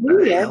kind of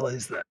weird. What the hell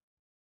is that?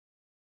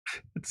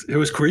 It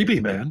was creepy,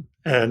 man.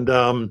 And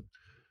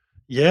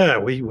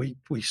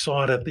we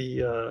saw it at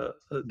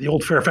the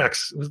old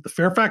Fairfax. Was it the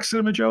Fairfax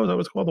Cinema, Joe? Is that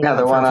what it's called?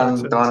 The one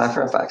on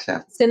Fairfax.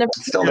 Yeah,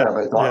 it's still there,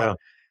 but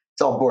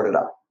it's all boarded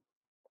up.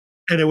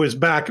 And it was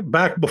back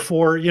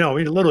before, it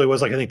literally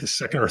was like, I think the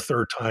second or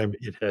third time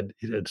it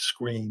had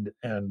screened.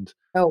 And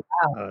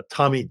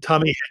Tommy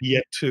had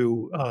yet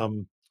to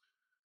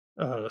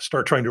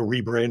start trying to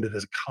rebrand it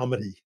as a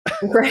comedy.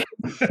 Right.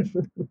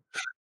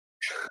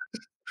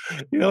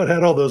 It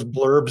had all those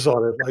blurbs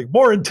on it, like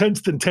more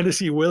intense than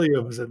Tennessee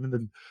Williams, and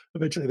then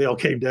eventually they all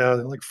came down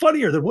and like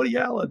funnier than Woody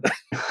Allen.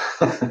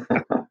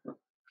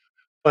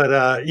 But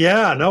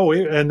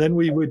and then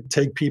we would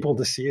take people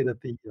to see it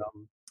at the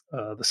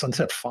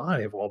Sunset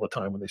 5 all the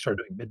time when they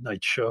started doing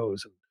midnight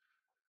shows. And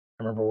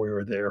I remember we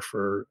were there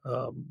for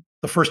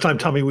the first time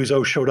Tommy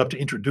Wiseau showed up to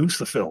introduce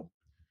the film,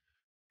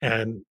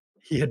 and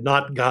he had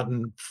not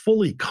gotten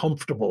fully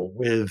comfortable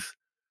with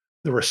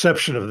the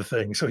reception of the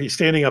thing. So he's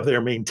standing up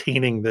there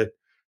maintaining that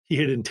he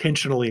had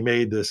intentionally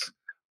made this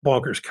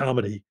bonkers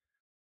comedy.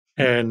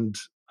 And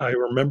I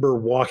remember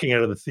walking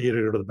out of the theater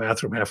to go to the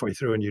bathroom halfway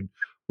through, and you'd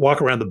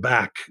walk around the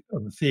back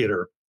of the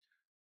theater.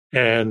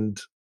 And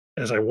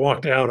as I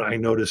walked out, I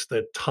noticed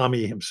that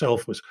Tommy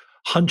himself was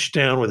hunched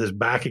down with his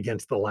back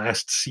against the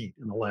last seat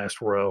in the last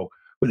row,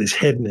 with his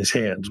head in his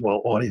hands,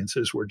 while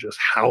audiences were just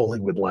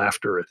howling with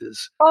laughter at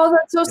his. Oh,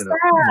 that's so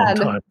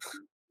sad.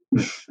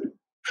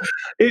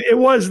 It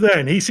was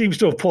then. He seems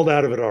to have pulled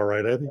out of it all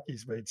right. I think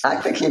he's made. I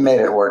think he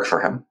made it work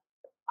for him.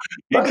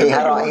 Look, he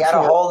had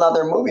a whole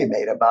other movie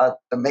made about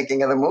the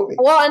making of the movie.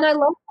 Well, and I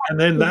love that,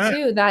 and then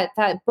too. That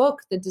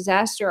book, The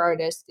Disaster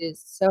Artist,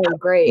 is so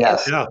great.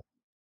 Yes. Yeah.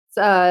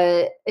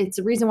 It's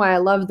a reason why I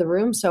love The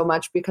Room so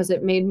much, because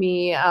it made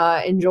me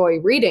enjoy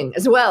reading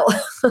as well.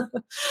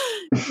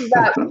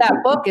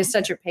 that book is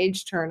such a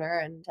page turner,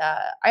 and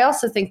I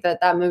also think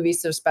that movie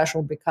is so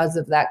special because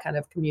of that kind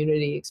of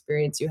community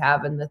experience you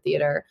have in the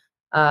theater.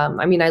 I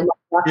love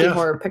watching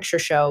Horror Picture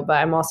Show, but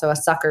I'm also a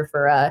sucker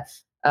for a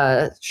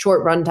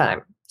short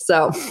runtime.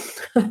 So,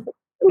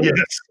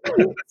 yes.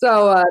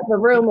 So The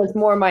Room was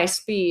more my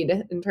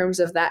speed in terms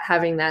of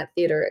having that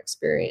theater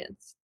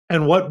experience.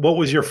 And what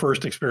was your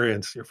first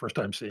experience, your first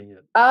time seeing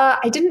it?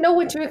 I didn't know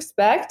what to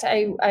expect.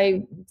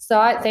 I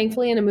saw it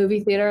thankfully in a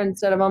movie theater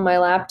instead of on my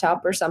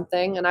laptop or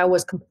something, and I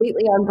was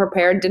completely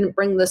unprepared. Didn't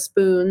bring the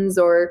spoons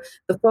or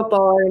the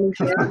football or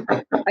anything.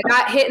 I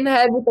got hit in the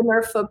head with the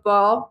Nerf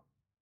football.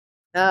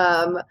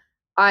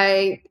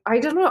 I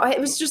don't know. It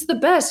was just the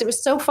best. It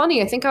was so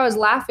funny. I think I was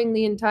laughing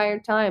the entire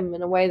time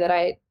in a way that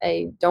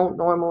I don't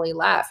normally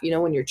laugh. You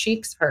know, when your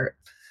cheeks hurt.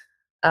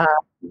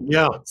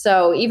 Yeah.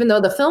 So even though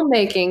the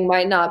filmmaking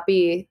might not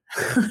be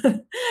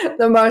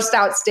the most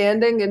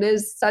outstanding, it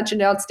is such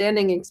an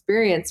outstanding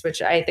experience,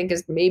 which I think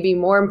is maybe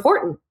more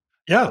important.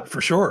 Yeah,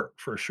 for sure.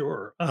 For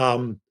sure.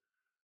 I'm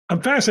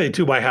fascinated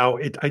too by how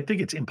I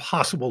think it's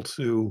impossible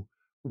to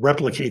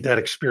replicate that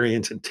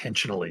experience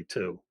intentionally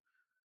too.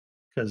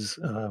 Because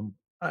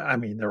I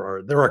mean,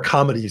 there are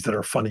comedies that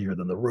are funnier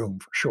than The Room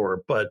for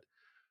sure, but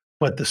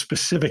the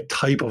specific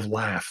type of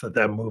laugh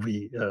that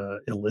movie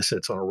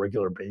elicits on a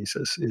regular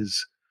basis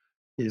is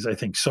I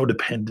think so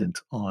dependent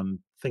on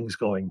things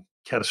going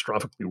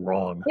catastrophically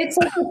wrong. It's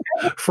like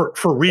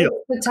for real.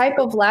 The type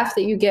of laugh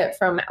that you get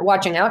from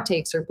watching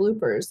outtakes or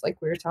bloopers, like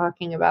we were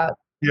talking about,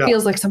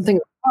 feels like something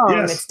wrong.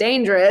 Yes. It's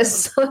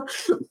dangerous.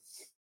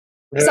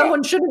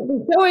 Someone shouldn't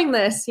be showing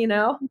this, you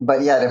know.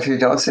 But yet, if you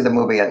don't see the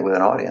movie with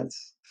an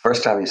audience,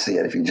 first time you see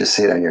it, if you just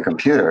see it on your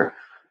computer,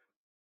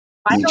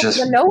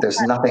 there's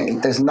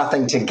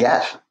nothing to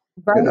get.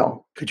 Right. You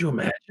know. Could you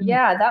imagine?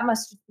 Yeah, that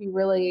must be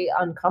really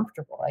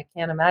uncomfortable. I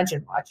can't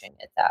imagine watching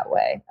it that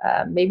way.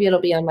 Maybe it'll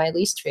be on my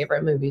least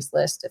favorite movies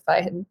list if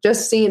I had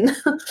just seen.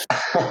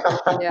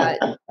 Yeah.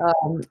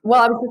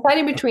 Well, I was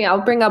deciding between.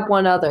 I'll bring up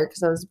one other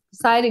because I was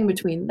deciding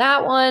between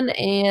that one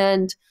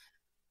and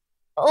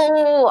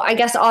I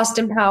guess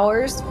Austin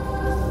Powers.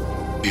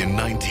 In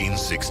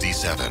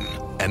 1967,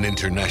 an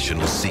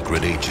international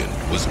secret agent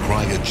was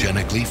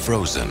cryogenically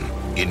frozen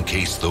in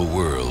case the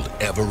world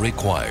ever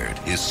required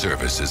his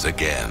services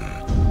again.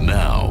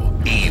 Now,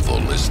 evil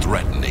is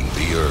threatening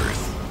the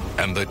Earth,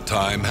 and the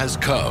time has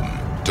come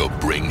to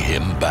bring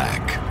him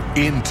back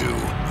into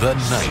the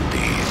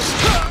 90s.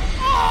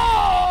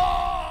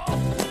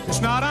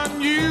 It's not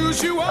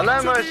unusual.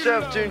 Allow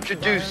myself to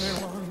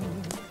introduce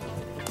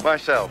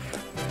myself.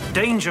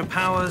 Danger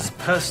Powers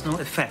personal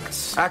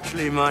effects.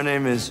 Actually, my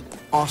name is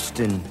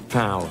Austin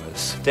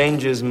Powers.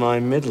 Danger's my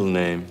middle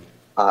name.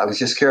 I was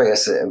just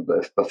curious,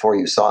 before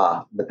you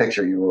saw the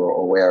picture, you were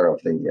aware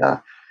of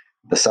the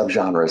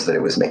subgenres that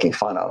it was making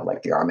fun of,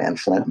 like the Armand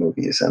Flint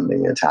movies and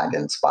the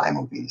Italian spy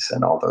movies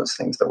and all those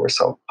things that were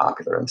so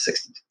popular in the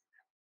 60s.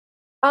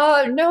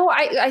 No,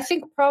 I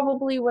think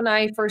probably when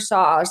I first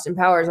saw Austin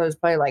Powers, I was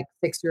probably like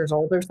 6 years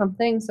old or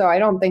something. So I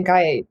don't think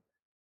I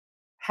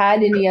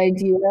had any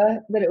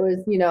idea that it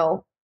was, you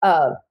know,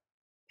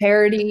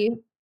 parody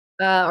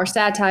or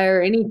satire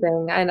or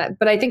anything.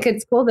 But I think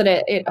it's cool that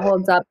it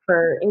holds up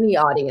for any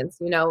audience.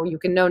 You know, you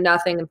can know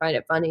nothing and find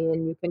it funny,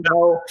 and you can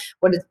know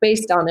what it's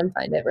based on and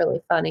find it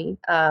really funny.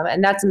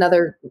 And that's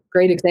another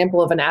great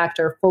example of an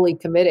actor fully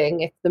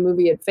committing. If the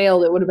movie had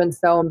failed, it would have been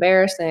so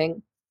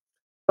embarrassing.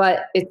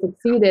 But it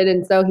succeeded,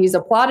 and so he's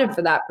applauded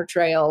for that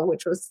portrayal,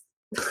 which was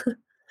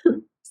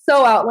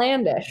so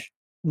outlandish.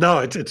 No,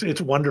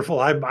 it's wonderful.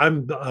 I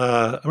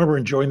remember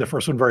enjoying the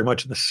first one very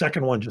much, and the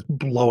second one just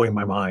blowing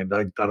my mind.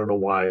 I don't know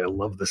why I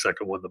love the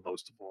second one the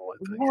most of all. I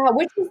think. Yeah,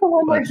 which is the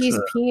one where he's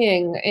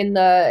peeing in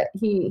the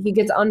he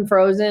gets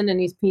unfrozen and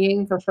he's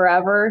peeing for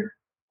forever?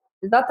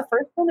 Is that the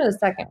first one or the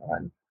second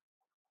one?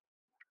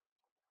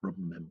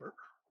 Remember?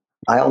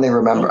 I only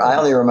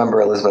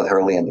remember Elizabeth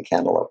Hurley and the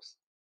Cantaloupes.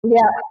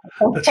 Yeah,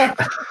 it's an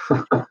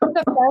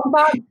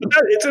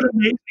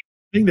amazing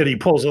thing that he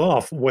pulls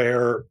off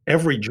where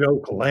every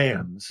joke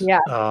lands. Yeah.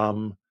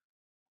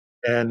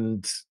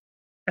 And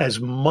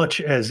as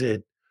much as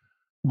it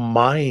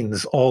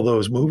mines all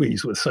those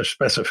movies with such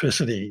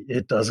specificity,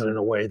 it does it in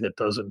a way that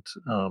doesn't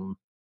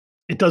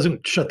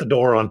shut the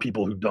door on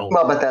people who don't.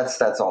 Well, but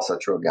that's also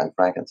true of Young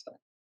Frankenstein.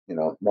 You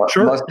know, most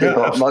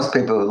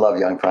people who love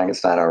Young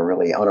Frankenstein are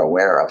really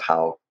unaware of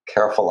how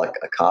careful a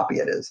copy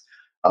it is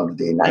of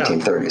the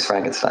 1930s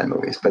Frankenstein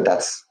movies. But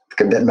that's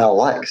that Mel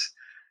likes.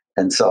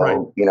 And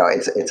so, you know,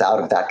 it's out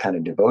of that kind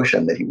of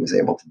devotion that he was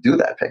able to do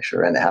that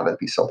picture and have it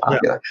be so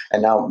popular. Yeah.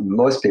 And now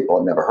most people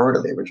have never heard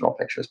of the original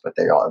pictures, but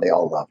they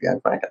all love Young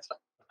Frankenstein.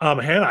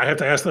 Hannah, I have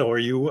to ask though, are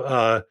you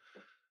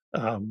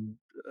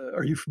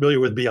familiar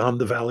with Beyond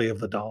the Valley of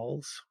the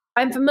Dolls?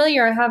 I'm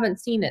familiar. I haven't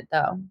seen it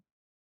though.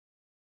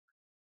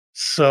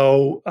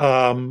 So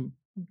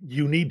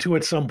you need to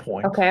at some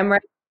point. Okay, I'm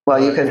ready.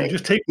 Well, you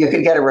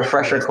could get a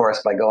refresher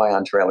course by going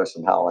on Trailers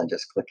from Hell and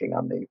just clicking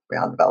on the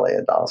Beyond the Valley of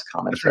the Dolls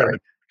commentary.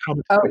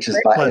 Which is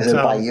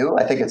by you?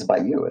 I think it's by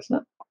you, isn't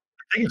it?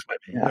 I think it's by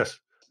me. Yeah. Yes,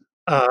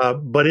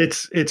 but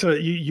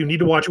you need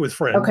to watch it with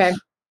friends. Okay.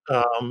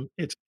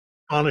 It's an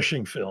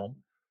astonishing film.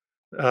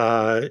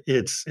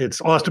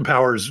 It's Austin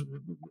Powers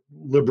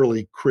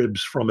liberally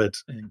cribs from it,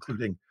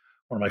 including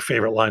one of my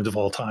favorite lines of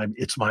all time.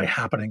 "It's my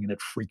happening, and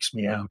it freaks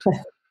me out."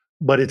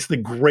 But it's the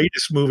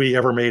greatest movie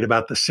ever made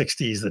about the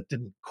 '60s that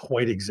didn't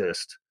quite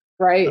exist.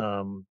 Right.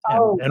 And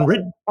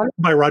written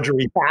by Roger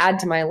Ebert. Add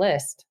to my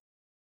list.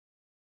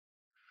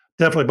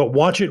 Definitely, but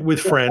watch it with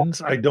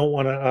friends. I don't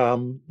want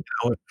to,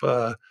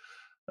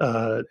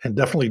 and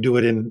definitely do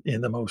it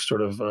in the most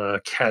sort of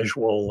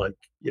casual, like,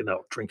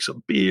 drink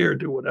some beer,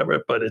 do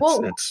whatever. But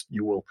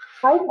you will.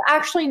 I've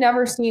actually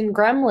never seen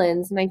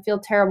Gremlins, and I feel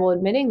terrible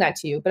admitting that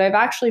to you. But I've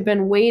actually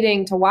been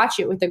waiting to watch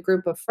it with a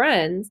group of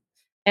friends,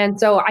 and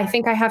so I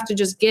think I have to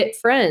just get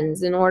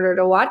friends in order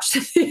to watch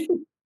the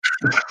thing.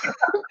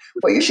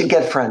 Well, you should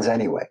get friends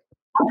anyway.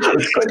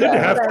 It's good to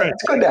have friends.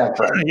 It's good to have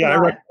friends. Yeah,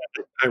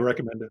 I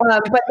recommend it.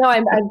 But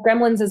no,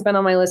 Gremlins has been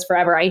on my list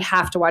forever. I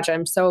have to watch it.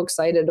 I'm so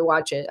excited to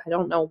watch it. I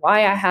don't know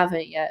why I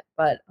haven't yet,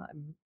 but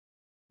I'm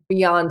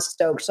beyond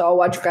stoked. So I'll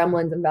watch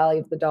Gremlins and Valley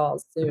of the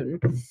Dolls soon.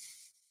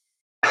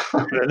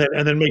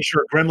 and then make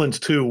sure Gremlins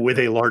 2 with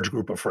a large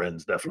group of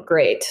friends. Definitely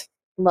great.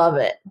 Love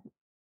it.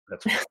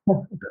 That's yes.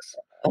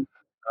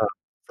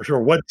 For sure.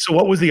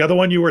 What was the other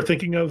one you were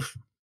thinking of?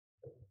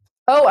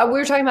 Oh, we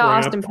were talking about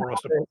Austin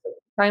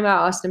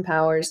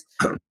Powers.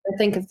 I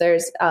think if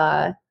there's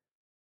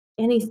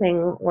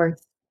anything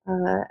worth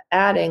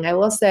adding, I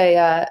will say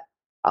a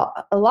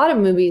lot of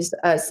movies,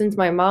 since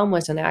my mom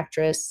was an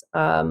actress,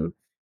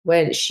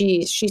 when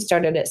she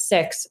started at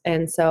 6,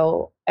 and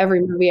so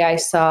every movie I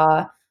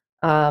saw,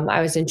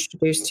 I was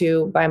introduced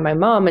to by my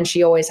mom, and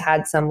she always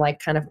had some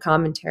like kind of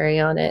commentary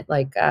on it,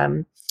 like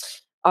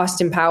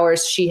Austin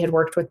Powers. She had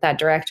worked with that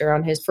director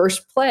on his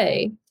first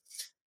play,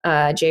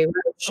 Jay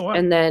Roach. Oh, wow.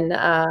 And then,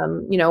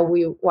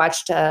 we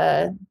watched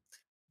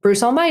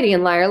Bruce Almighty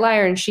and Liar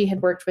Liar, and she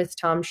had worked with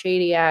Tom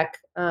Shadyac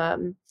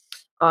on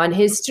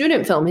his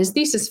student film, his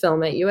thesis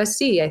film at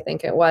USC, I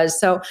think it was.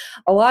 So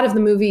a lot of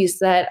the movies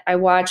that I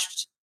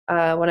watched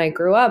when I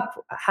grew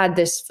up had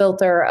this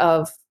filter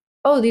of,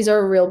 oh, these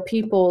are real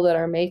people that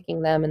are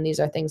making them, and these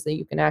are things that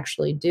you can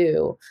actually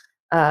do.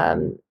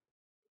 So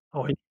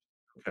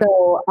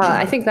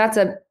I think that's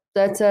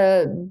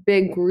a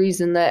big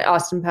reason that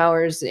Austin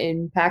Powers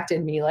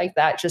impacted me like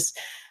that. Just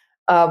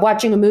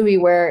watching a movie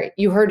where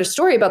you heard a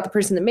story about the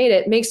person that made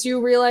it makes you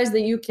realize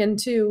that you can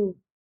too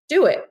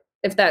do it,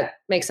 if that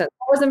makes sense.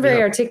 I wasn't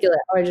very articulate.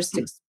 I just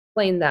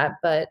explained that,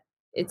 but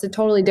it's a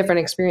totally different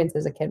experience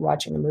as a kid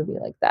watching a movie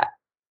like that.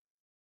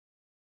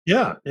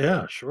 Yeah,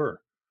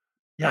 sure.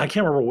 Yeah, I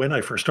can't remember when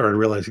I first started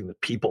realizing that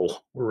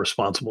people were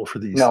responsible for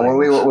these. No,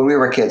 things. when we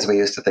were kids, we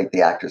used to think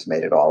the actors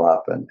made it all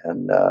up, and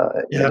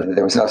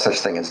there was no such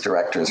thing as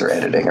directors or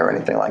editing or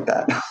anything like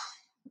that.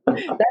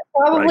 That's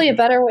probably a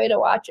better way to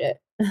watch it.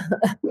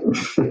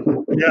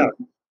 Yeah,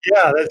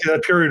 that's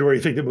that period where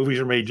you think that movies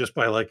are made just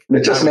by like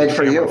they're just made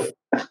for you,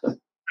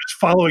 just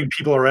following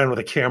people around with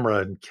a camera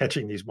and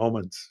catching these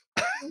moments,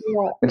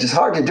 which is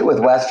hard to do with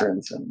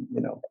westerns and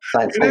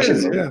science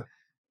fiction. Yeah.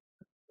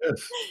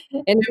 Yes.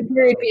 And in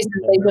period pieces,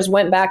 they just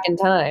went back in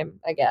time,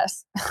 I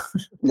guess.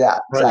 Yeah,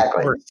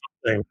 exactly.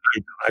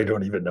 I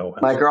don't even know.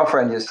 My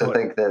girlfriend used to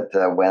think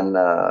that when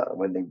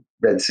the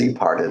Red Sea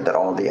parted, that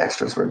all the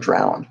extras were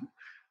drowned,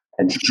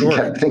 and she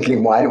kept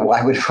thinking, why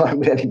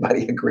would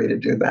anybody agree to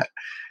do that?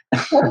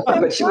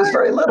 But she was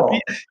very little,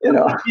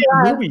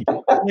 Movie.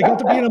 They got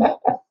to be in a movie.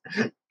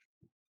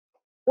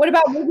 What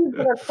about movies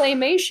that are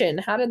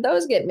claymation? How did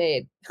those get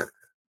made?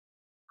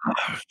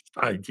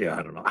 I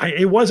don't know.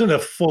 It wasn't a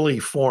fully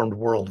formed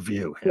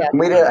worldview. Yeah.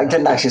 I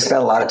didn't actually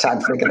spend a lot of time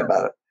thinking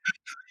about it.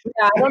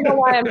 Yeah, I don't know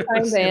why I'm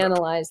trying to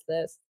analyze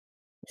this.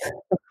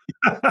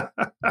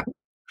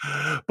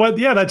 But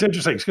yeah, that's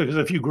interesting because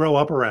if you grow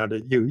up around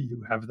it,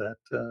 you have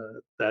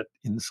that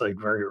insight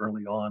very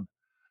early on.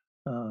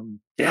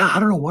 I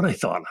don't know what I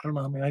thought. I don't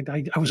know. I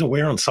mean, I was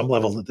aware on some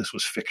level that this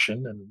was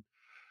fiction, and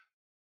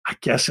I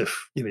guess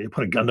if you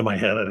put a gun to my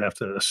head, I'd have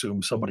to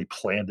assume somebody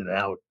planned it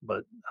out.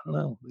 But I don't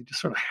know; they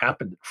just sort of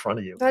happened in front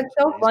of you. That's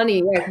so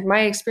funny. Yeah, my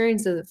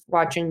experience of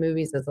watching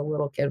movies as a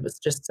little kid was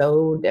just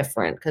so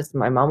different because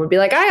my mom would be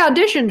like, "I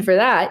auditioned for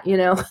that,"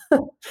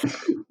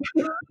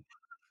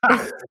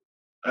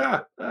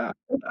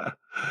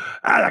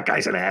 that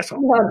guy's an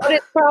asshole. Yeah, but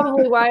it's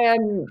probably why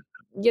I'm,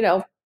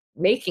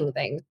 making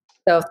things.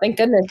 So thank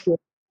goodness.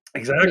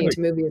 Exactly.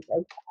 To movies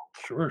like that.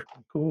 Sure.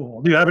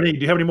 Cool. Do you have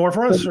any more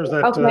for us? Or is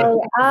that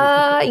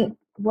okay?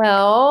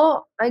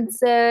 Well, I'd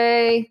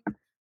say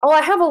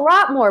I have a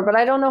lot more, but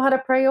I don't know how to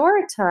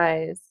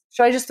prioritize.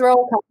 Should I just throw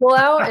a couple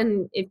out?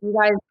 And if you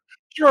guys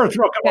throw a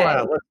couple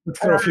out. Let's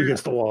throw a few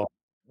against the wall.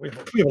 We have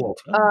a little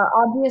time.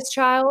 Obvious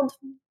Child,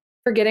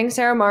 Forgetting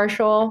Sarah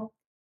Marshall,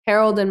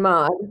 Harold and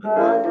Maude.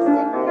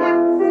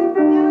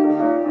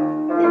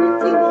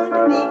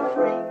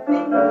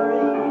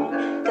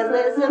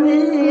 There's a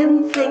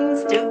million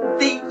things to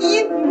be.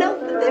 You know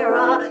that there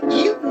are.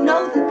 You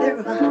know that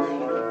there are.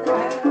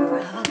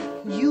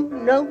 You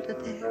know that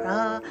there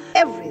are.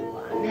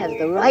 Everyone has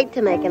the right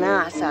to make an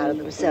ass out of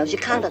themselves. You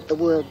can't let the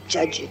world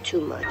judge you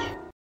too much.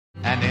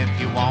 And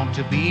if you want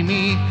to be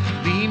me,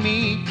 be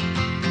me.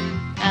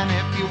 And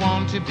if you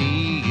want to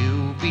be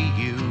you, be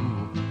you.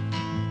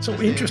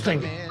 So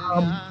interesting.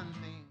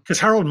 Because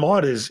Harold and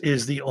Maude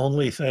is the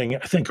only thing,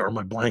 I think, or am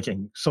I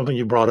blanking? Something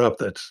you brought up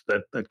that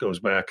goes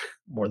back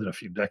more than a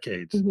few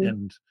decades. Mm-hmm.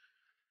 And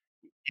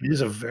it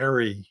is a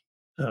very,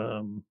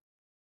 I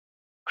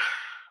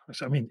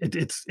mean,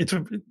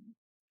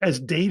 as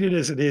dated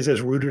as it is,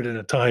 as rooted in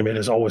a time, it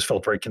has always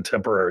felt very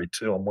contemporary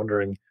too. I'm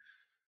wondering,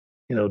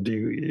 why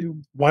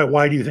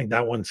do you think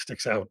that one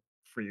sticks out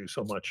for you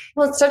so much?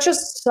 Well, it's such a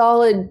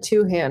solid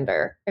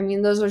two-hander. I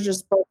mean, those are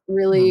just both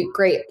really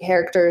great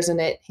characters, and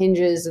it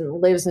hinges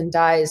and lives and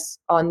dies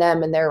on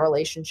them and their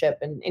relationship.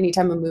 And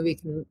anytime a movie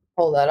can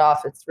pull that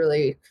off, it's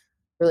really,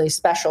 really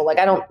special. Like,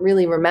 I don't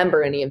really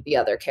remember any of the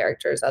other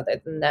characters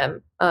other than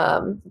them,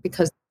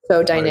 because they're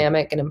so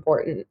dynamic and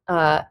important.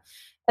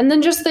 And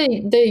then just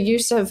the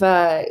use of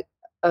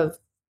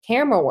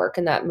camera work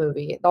in that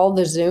movie. All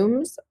the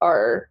zooms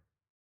are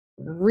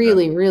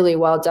really, really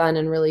well done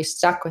and really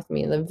stuck with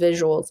me. The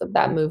visuals of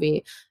that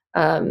movie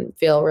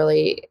feel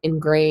really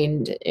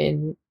ingrained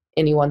in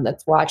anyone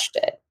that's watched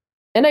it.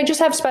 And I just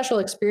have special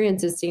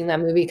experiences seeing that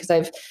movie because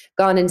I've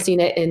gone and seen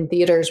it in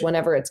theaters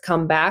whenever it's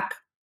come back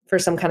for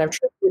some kind of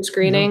tribute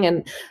screening.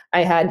 And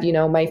I had,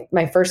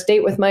 my first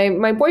date with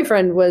my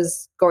boyfriend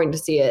was going to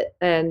see it.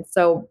 And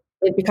so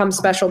it becomes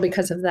special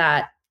because of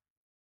that.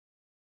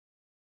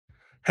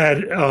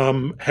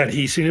 Had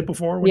he seen it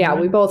before? Yeah,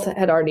 we both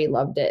had already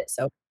loved it.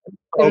 So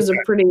it was a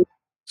pretty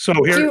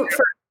cute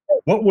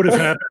what would have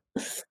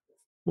happened?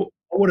 What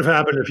would have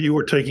happened if you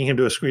were taking him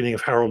to a screening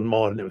of Harold and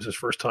Maude and it was his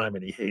first time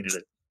and he hated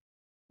it?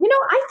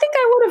 I think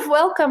I would have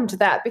welcomed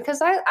that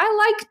because I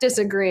like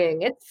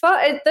disagreeing. It's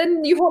fun.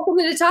 Then you have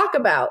something to talk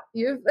about.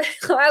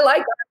 I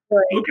like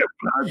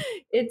that.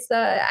 It's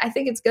I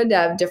think it's good to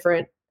have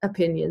different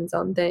opinions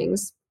on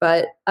things.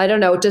 But I don't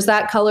know. Does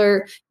that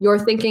color your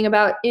thinking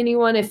about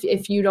anyone?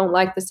 If you don't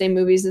like the same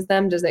movies as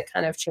them, does it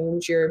kind of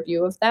change your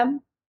view of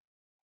them?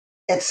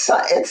 It's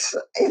the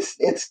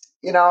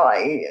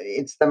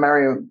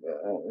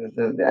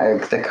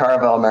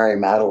Carvel Mary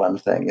Madeline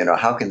thing.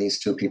 How can these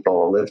two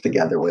people live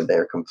together when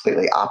they're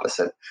completely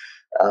opposite?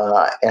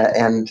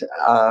 And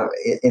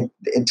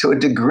to a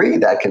degree,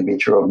 that can be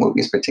true of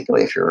movies,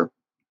 particularly if you're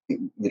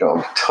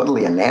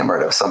totally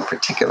enamored of some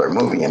particular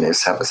movie and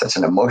just have such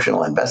an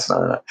emotional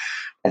investment in it.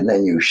 And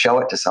then you show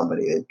it to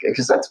somebody,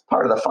 because that's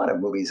part of the fun of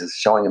movies is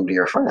showing them to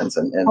your friends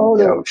and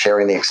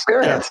sharing the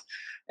experience.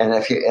 Yeah. And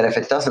if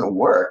it doesn't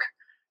work,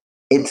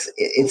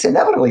 it's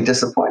inevitably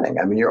disappointing.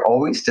 I mean, you're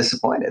always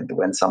disappointed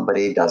when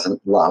somebody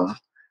doesn't love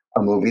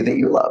a movie that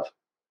you love.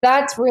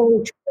 That's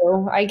really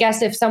true. I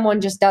guess if someone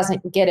just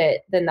doesn't get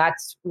it, then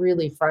that's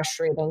really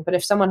frustrating. But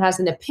if someone has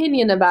an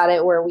opinion about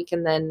it where we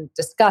can then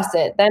discuss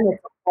it, then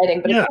it's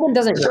exciting. But if someone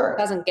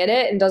doesn't get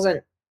it and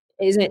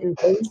isn't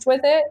engaged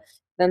with it,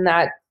 then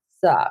that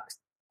sucks.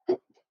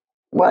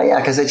 Well, yeah,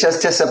 because it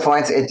just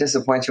disappoints. It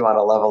disappoints you on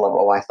a level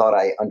of, I thought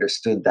I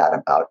understood that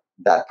about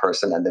that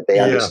person and that they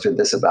understood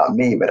this about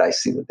me, but I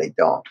see that they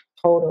don't.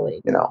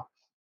 Totally.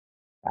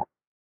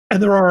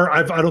 And there are,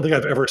 I don't think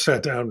I've ever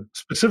sat down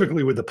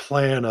specifically with the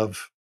plan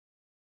of,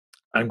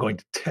 I'm going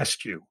to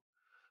test you.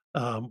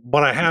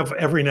 But I have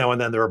every now and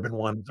then there have been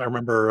ones. I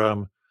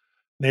remember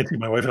Nancy,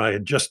 my wife, and I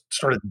had just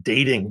started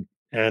dating,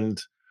 and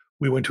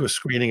we went to a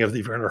screening of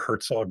the Werner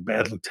Herzog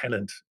Bad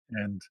Lieutenant,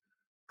 and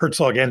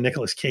Herzog and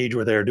Nicolas Cage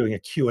were there doing a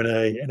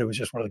Q&A, and it was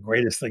just one of the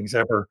greatest things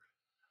ever.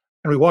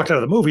 And we walked out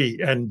of the movie,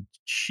 and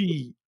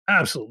she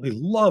absolutely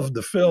loved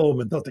the film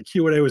and thought the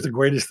Q&A was the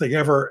greatest thing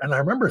ever. And I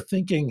remember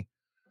thinking,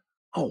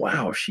 oh,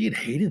 wow, if she had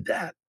hated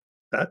that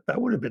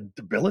would have been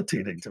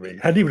debilitating to me.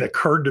 It hadn't even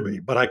occurred to me,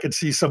 but I could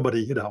see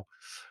somebody,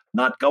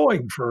 not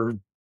going for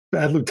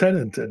Bad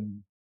Lieutenant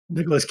and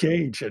Nicolas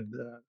Cage. And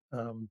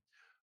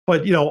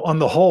but, on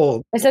the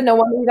whole. I said, no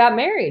wonder you got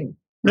married.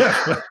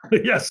 Yeah,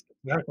 yes,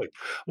 exactly.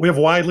 We have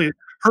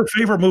her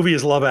favorite movie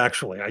is Love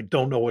Actually. I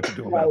don't know what to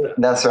do about that.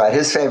 That's right.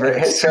 His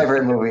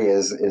favorite movie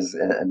is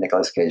a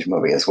Nicolas Cage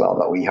movie as well,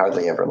 but we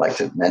hardly ever like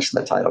to mention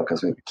the title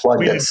because we've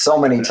plugged it so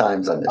many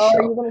times on this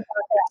show.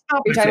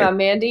 You're talking about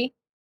Mandy?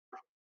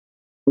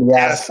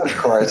 Yes, of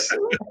course.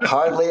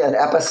 Hardly an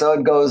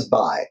episode goes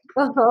by.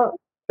 Uh-huh.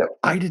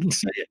 I didn't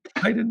say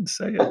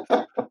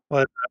it.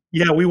 But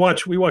yeah, we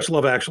watch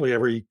Love Actually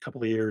every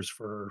couple of years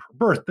for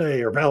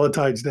birthday or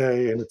Valentine's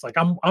Day, and it's like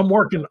I'm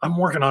working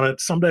on it.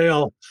 Someday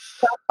I'll.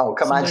 Oh,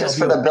 come on! Just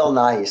for the Bill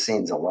Nighy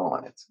scenes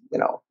alone, it's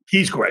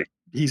he's great.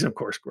 He's of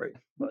course great.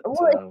 But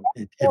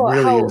it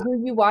really really is.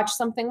 Who you watch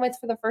something with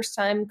for the first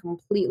time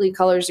completely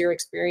colors your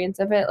experience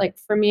of it. Like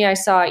for me, I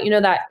saw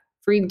that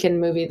Friedkin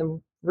movie, the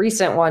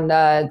recent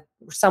one,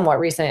 somewhat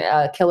recent,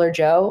 Killer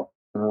Joe.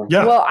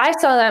 Yeah. Well, I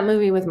saw that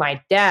movie with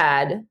my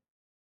dad.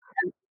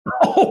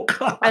 Oh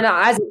God! And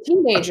as a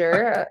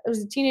teenager, I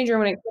was a teenager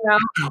when it came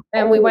out,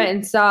 and we went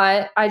and saw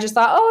it. I just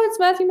thought, it's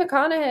Matthew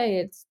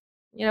McConaughey. It's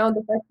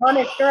the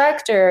iconic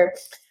director.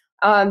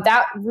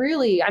 That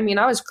really, I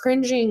was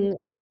cringing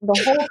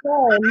the whole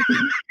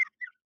time.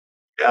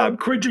 Yeah, I'm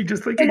cringing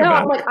just thinking And now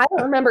about I'm like, I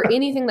don't remember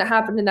anything that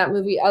happened in that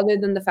movie other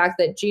than the fact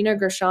that Gina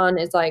Gershon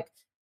is like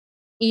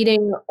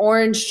eating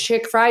orange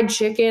fried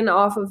chicken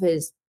off of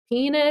his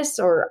penis,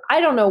 or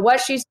I don't know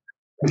what she's.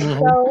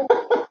 So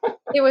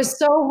it was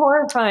so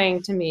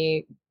horrifying to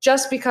me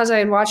just because I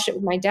had watched it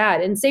with my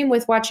dad. And same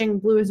with watching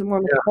Blue is a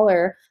Warm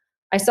Color.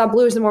 I saw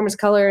Blue is the Warmest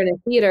Color in a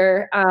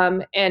theater,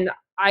 and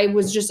I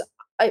was just,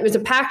 it was a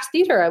packed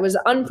theater. I was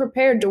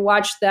unprepared to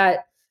watch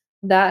that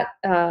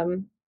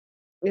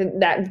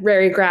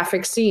very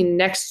graphic scene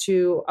next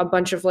to a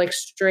bunch of like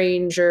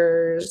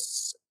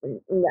strangers. I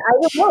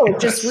don't know. It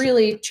just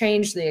really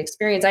changed the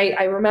experience.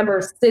 I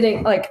remember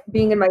sitting, like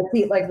being in my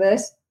seat like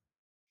this.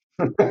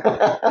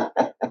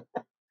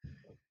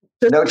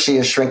 Note she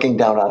is shrinking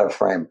down out of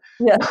frame.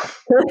 Yeah.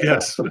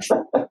 Yes.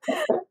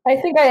 I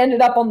think I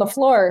ended up on the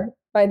floor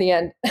by the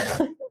end.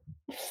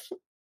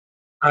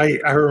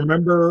 I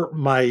remember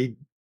my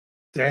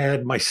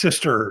dad, my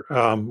sister,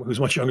 who's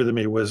much younger than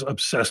me, was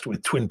obsessed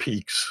with Twin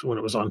Peaks when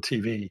it was on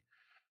TV.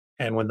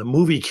 And when the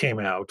movie came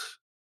out,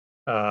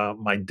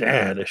 my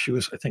dad, she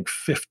was, I think,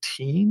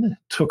 15,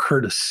 took her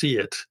to see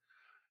it.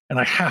 And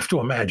I have to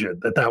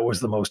imagine that was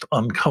the most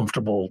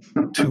uncomfortable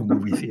 2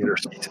 movie theater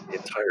seats in the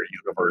entire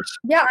universe.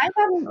 Yeah, I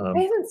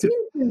haven't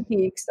seen Twin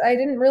Peaks. I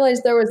didn't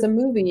realize there was a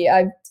movie.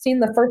 I've seen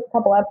the first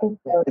couple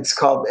episodes. It's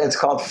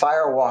called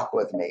Fire Walk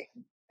with Me.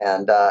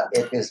 And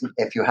it is,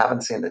 if you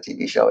haven't seen the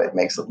TV show, it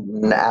makes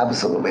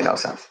absolutely no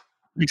sense.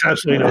 Makes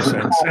absolutely no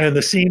sense. And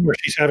the scene where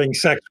she's having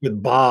sex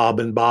with Bob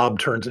and Bob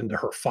turns into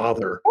her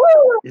father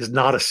is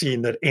not a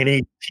scene that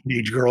any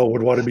teenage girl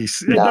would want to be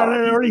sitting.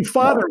 Or any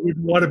father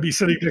would want to be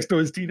sitting next to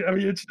his teen. I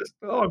mean, it's just,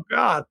 oh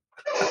God.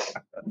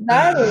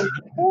 That is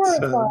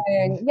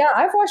horrifying. Yeah,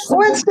 I've watched some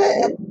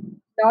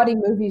naughty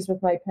movies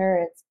with my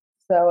parents,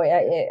 so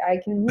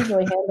I can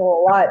usually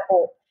handle a lot.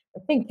 But I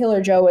think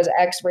Killer Joe was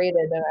X-rated,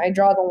 and I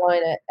draw the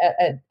line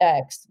at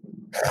X.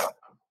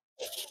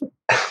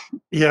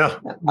 Yeah.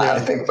 I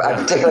think,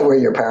 particularly where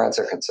your parents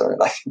are concerned,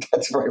 I think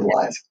that's very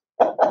wise.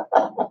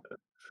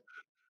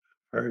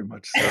 Very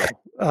much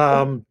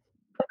so.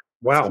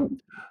 Wow.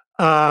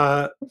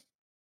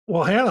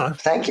 Well, Hannah.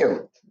 Thank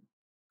you.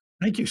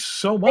 Thank you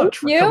so much.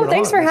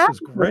 Thanks for having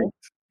me. Great.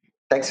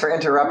 Thanks for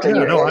interrupting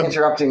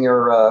interrupting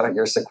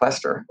your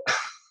sequester.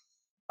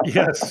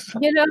 Yes.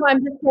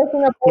 I'm just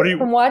taking a break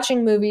from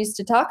watching movies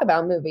to talk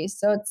about movies,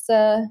 so it's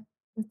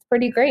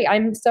pretty great.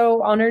 I'm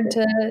so honored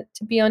to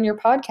be on your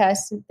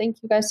podcast, and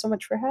thank you guys so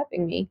much for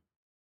having me.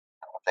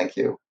 Thank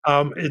you.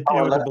 It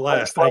was a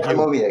blast. Thank you. The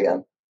movie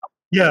again.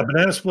 Yeah,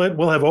 Banana Split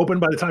will have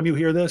opened by the time you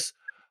hear this.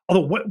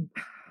 Although,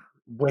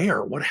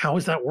 how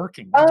is that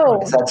working?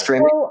 Is that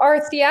streaming? So our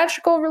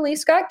theatrical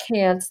release got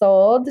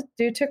canceled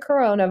due to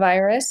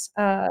coronavirus,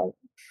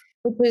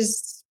 which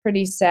was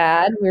pretty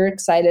sad. We were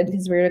excited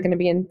because we were going to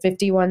be in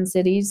 51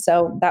 cities,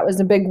 so that was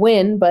a big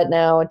win, but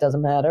now it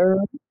doesn't matter.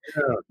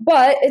 Yeah.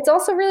 But it's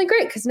also really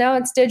great because now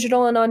it's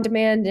digital and on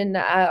demand, and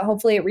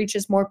hopefully it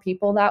reaches more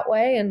people that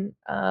way, and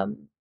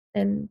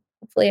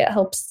hopefully it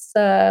helps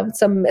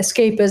some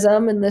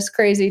escapism in this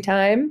crazy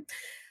time.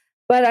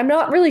 But I'm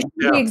not really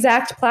sure the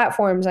exact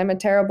platforms. I'm a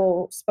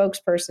terrible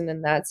spokesperson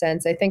in that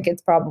sense. I think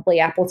it's probably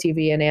Apple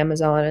TV and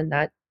Amazon and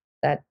that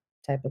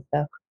type of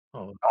stuff.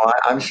 Oh,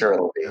 I'm sure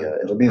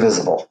it'll be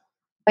visible.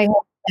 I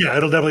hope. Yeah,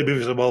 it'll definitely be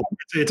visible.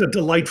 It's a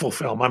delightful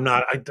film.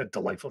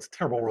 Delightful. It's a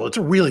terrible role. It's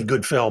a really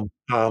good film.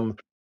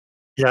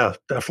 Yeah,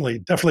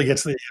 definitely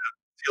gets the.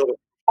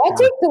 I'll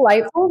take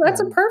delightful.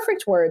 That's a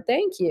perfect word.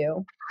 Thank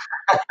you.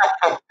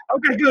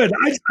 Okay, good.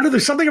 I don't know,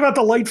 there's something about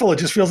delightful. It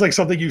just feels like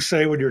something you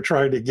say when you're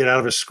trying to get out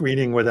of a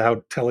screening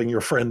without telling your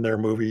friend their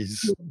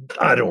movies.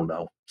 I don't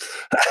know.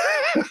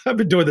 I've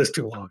been doing this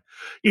too long.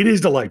 It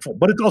is delightful,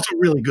 but it's also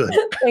really good.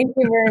 Thank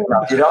you very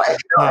much. If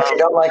you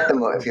don't like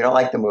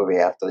the movie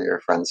after your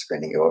friend's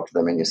screening, you go up to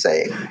them and you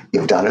say,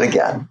 "You've done it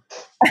again,"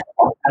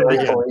 or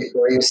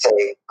you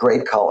say,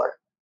 "Great color."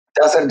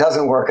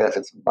 Doesn't work if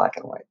it's black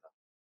and white.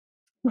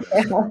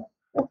 Yeah.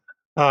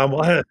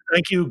 Well,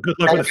 thank you. Good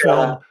luck with the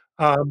film.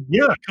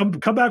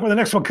 Come back when the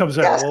next one comes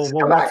out. Yes,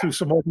 we'll walk through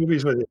some more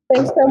movies with you.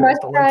 Thanks so much,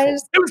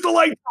 guys. It was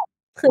delightful.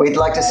 We'd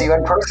like to see you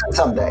in person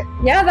someday.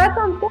 Yeah, that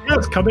sounds good.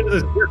 Yes, come into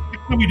this.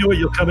 When we do it,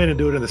 you'll come in and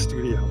do it in the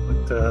studio.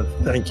 But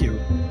thank you.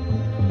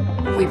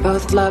 We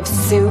both love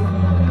soup.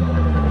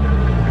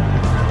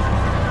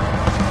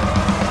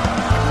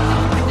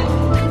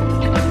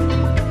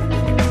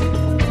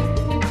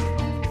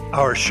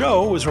 Our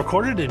show was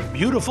recorded in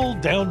beautiful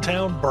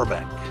downtown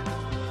Burbank.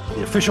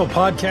 The official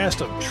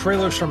podcast of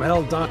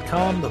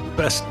trailersfromhell.com, the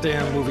best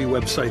damn movie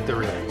website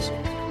there is.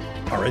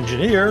 Our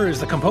engineer is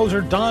the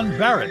composer Don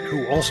Barrett,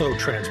 who also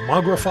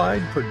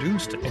transmogrified,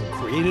 produced, and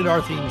created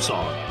our theme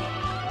song.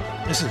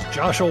 This is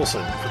Josh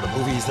Olson for The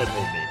Movies That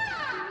Made Me.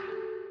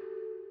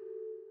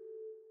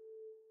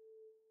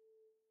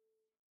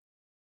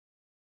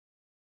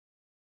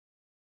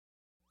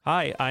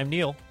 Hi, I'm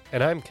Neil.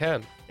 And I'm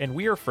Ken. And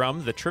we are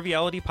from the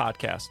Triviality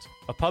Podcast,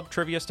 a pub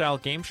trivia-style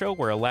game show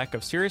where a lack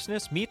of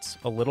seriousness meets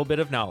a little bit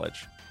of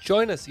knowledge.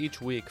 Join us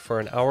each week for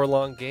an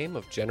hour-long game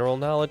of general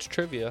knowledge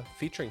trivia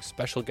featuring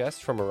special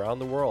guests from around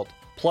the world,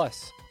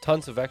 plus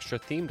tons of extra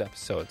themed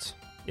episodes.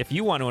 If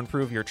you want to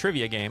improve your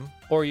trivia game,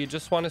 or you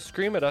just want to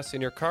scream at us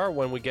in your car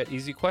when we get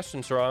easy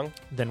questions wrong,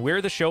 then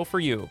we're the show for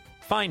you.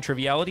 Find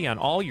Triviality on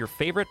all your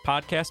favorite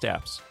podcast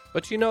apps.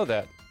 But you know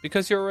that,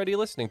 because you're already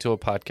listening to a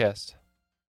podcast.